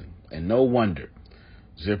blessing. And no wonder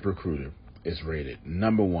ZipRecruiter is rated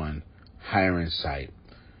 #1 hiring site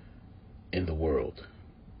in the world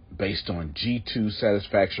based on G2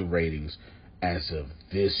 satisfaction ratings as of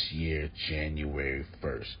this year, January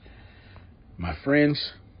 1st. My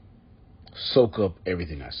friends, soak up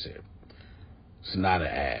everything I said. It's not an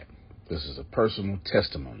ad. This is a personal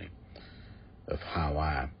testimony of how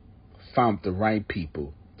I found the right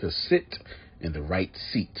people to sit in the right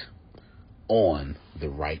seat on the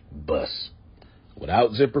right bus.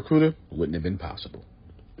 Without ZipRecruiter, it wouldn't have been possible.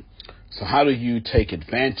 So how do you take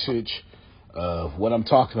advantage of what I'm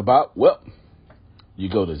talking about? Well, you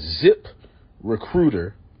go to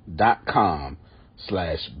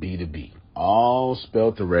ZipRecruiter.com/B2B. All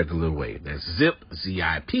spelled the regular way. That's Zip,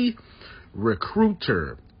 Z-I-P,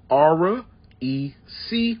 Recruiter, Aura,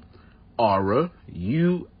 E-C, Aura,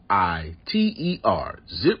 ZipRecruiter,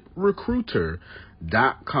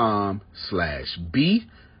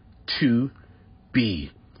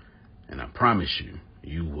 ZipRecruiter.com/B2B. And I promise you,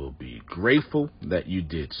 you will be grateful that you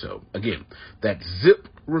did so. Again, that's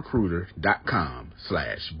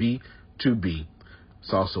ZipRecruiter.com/B2B.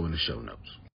 It's also in the show notes.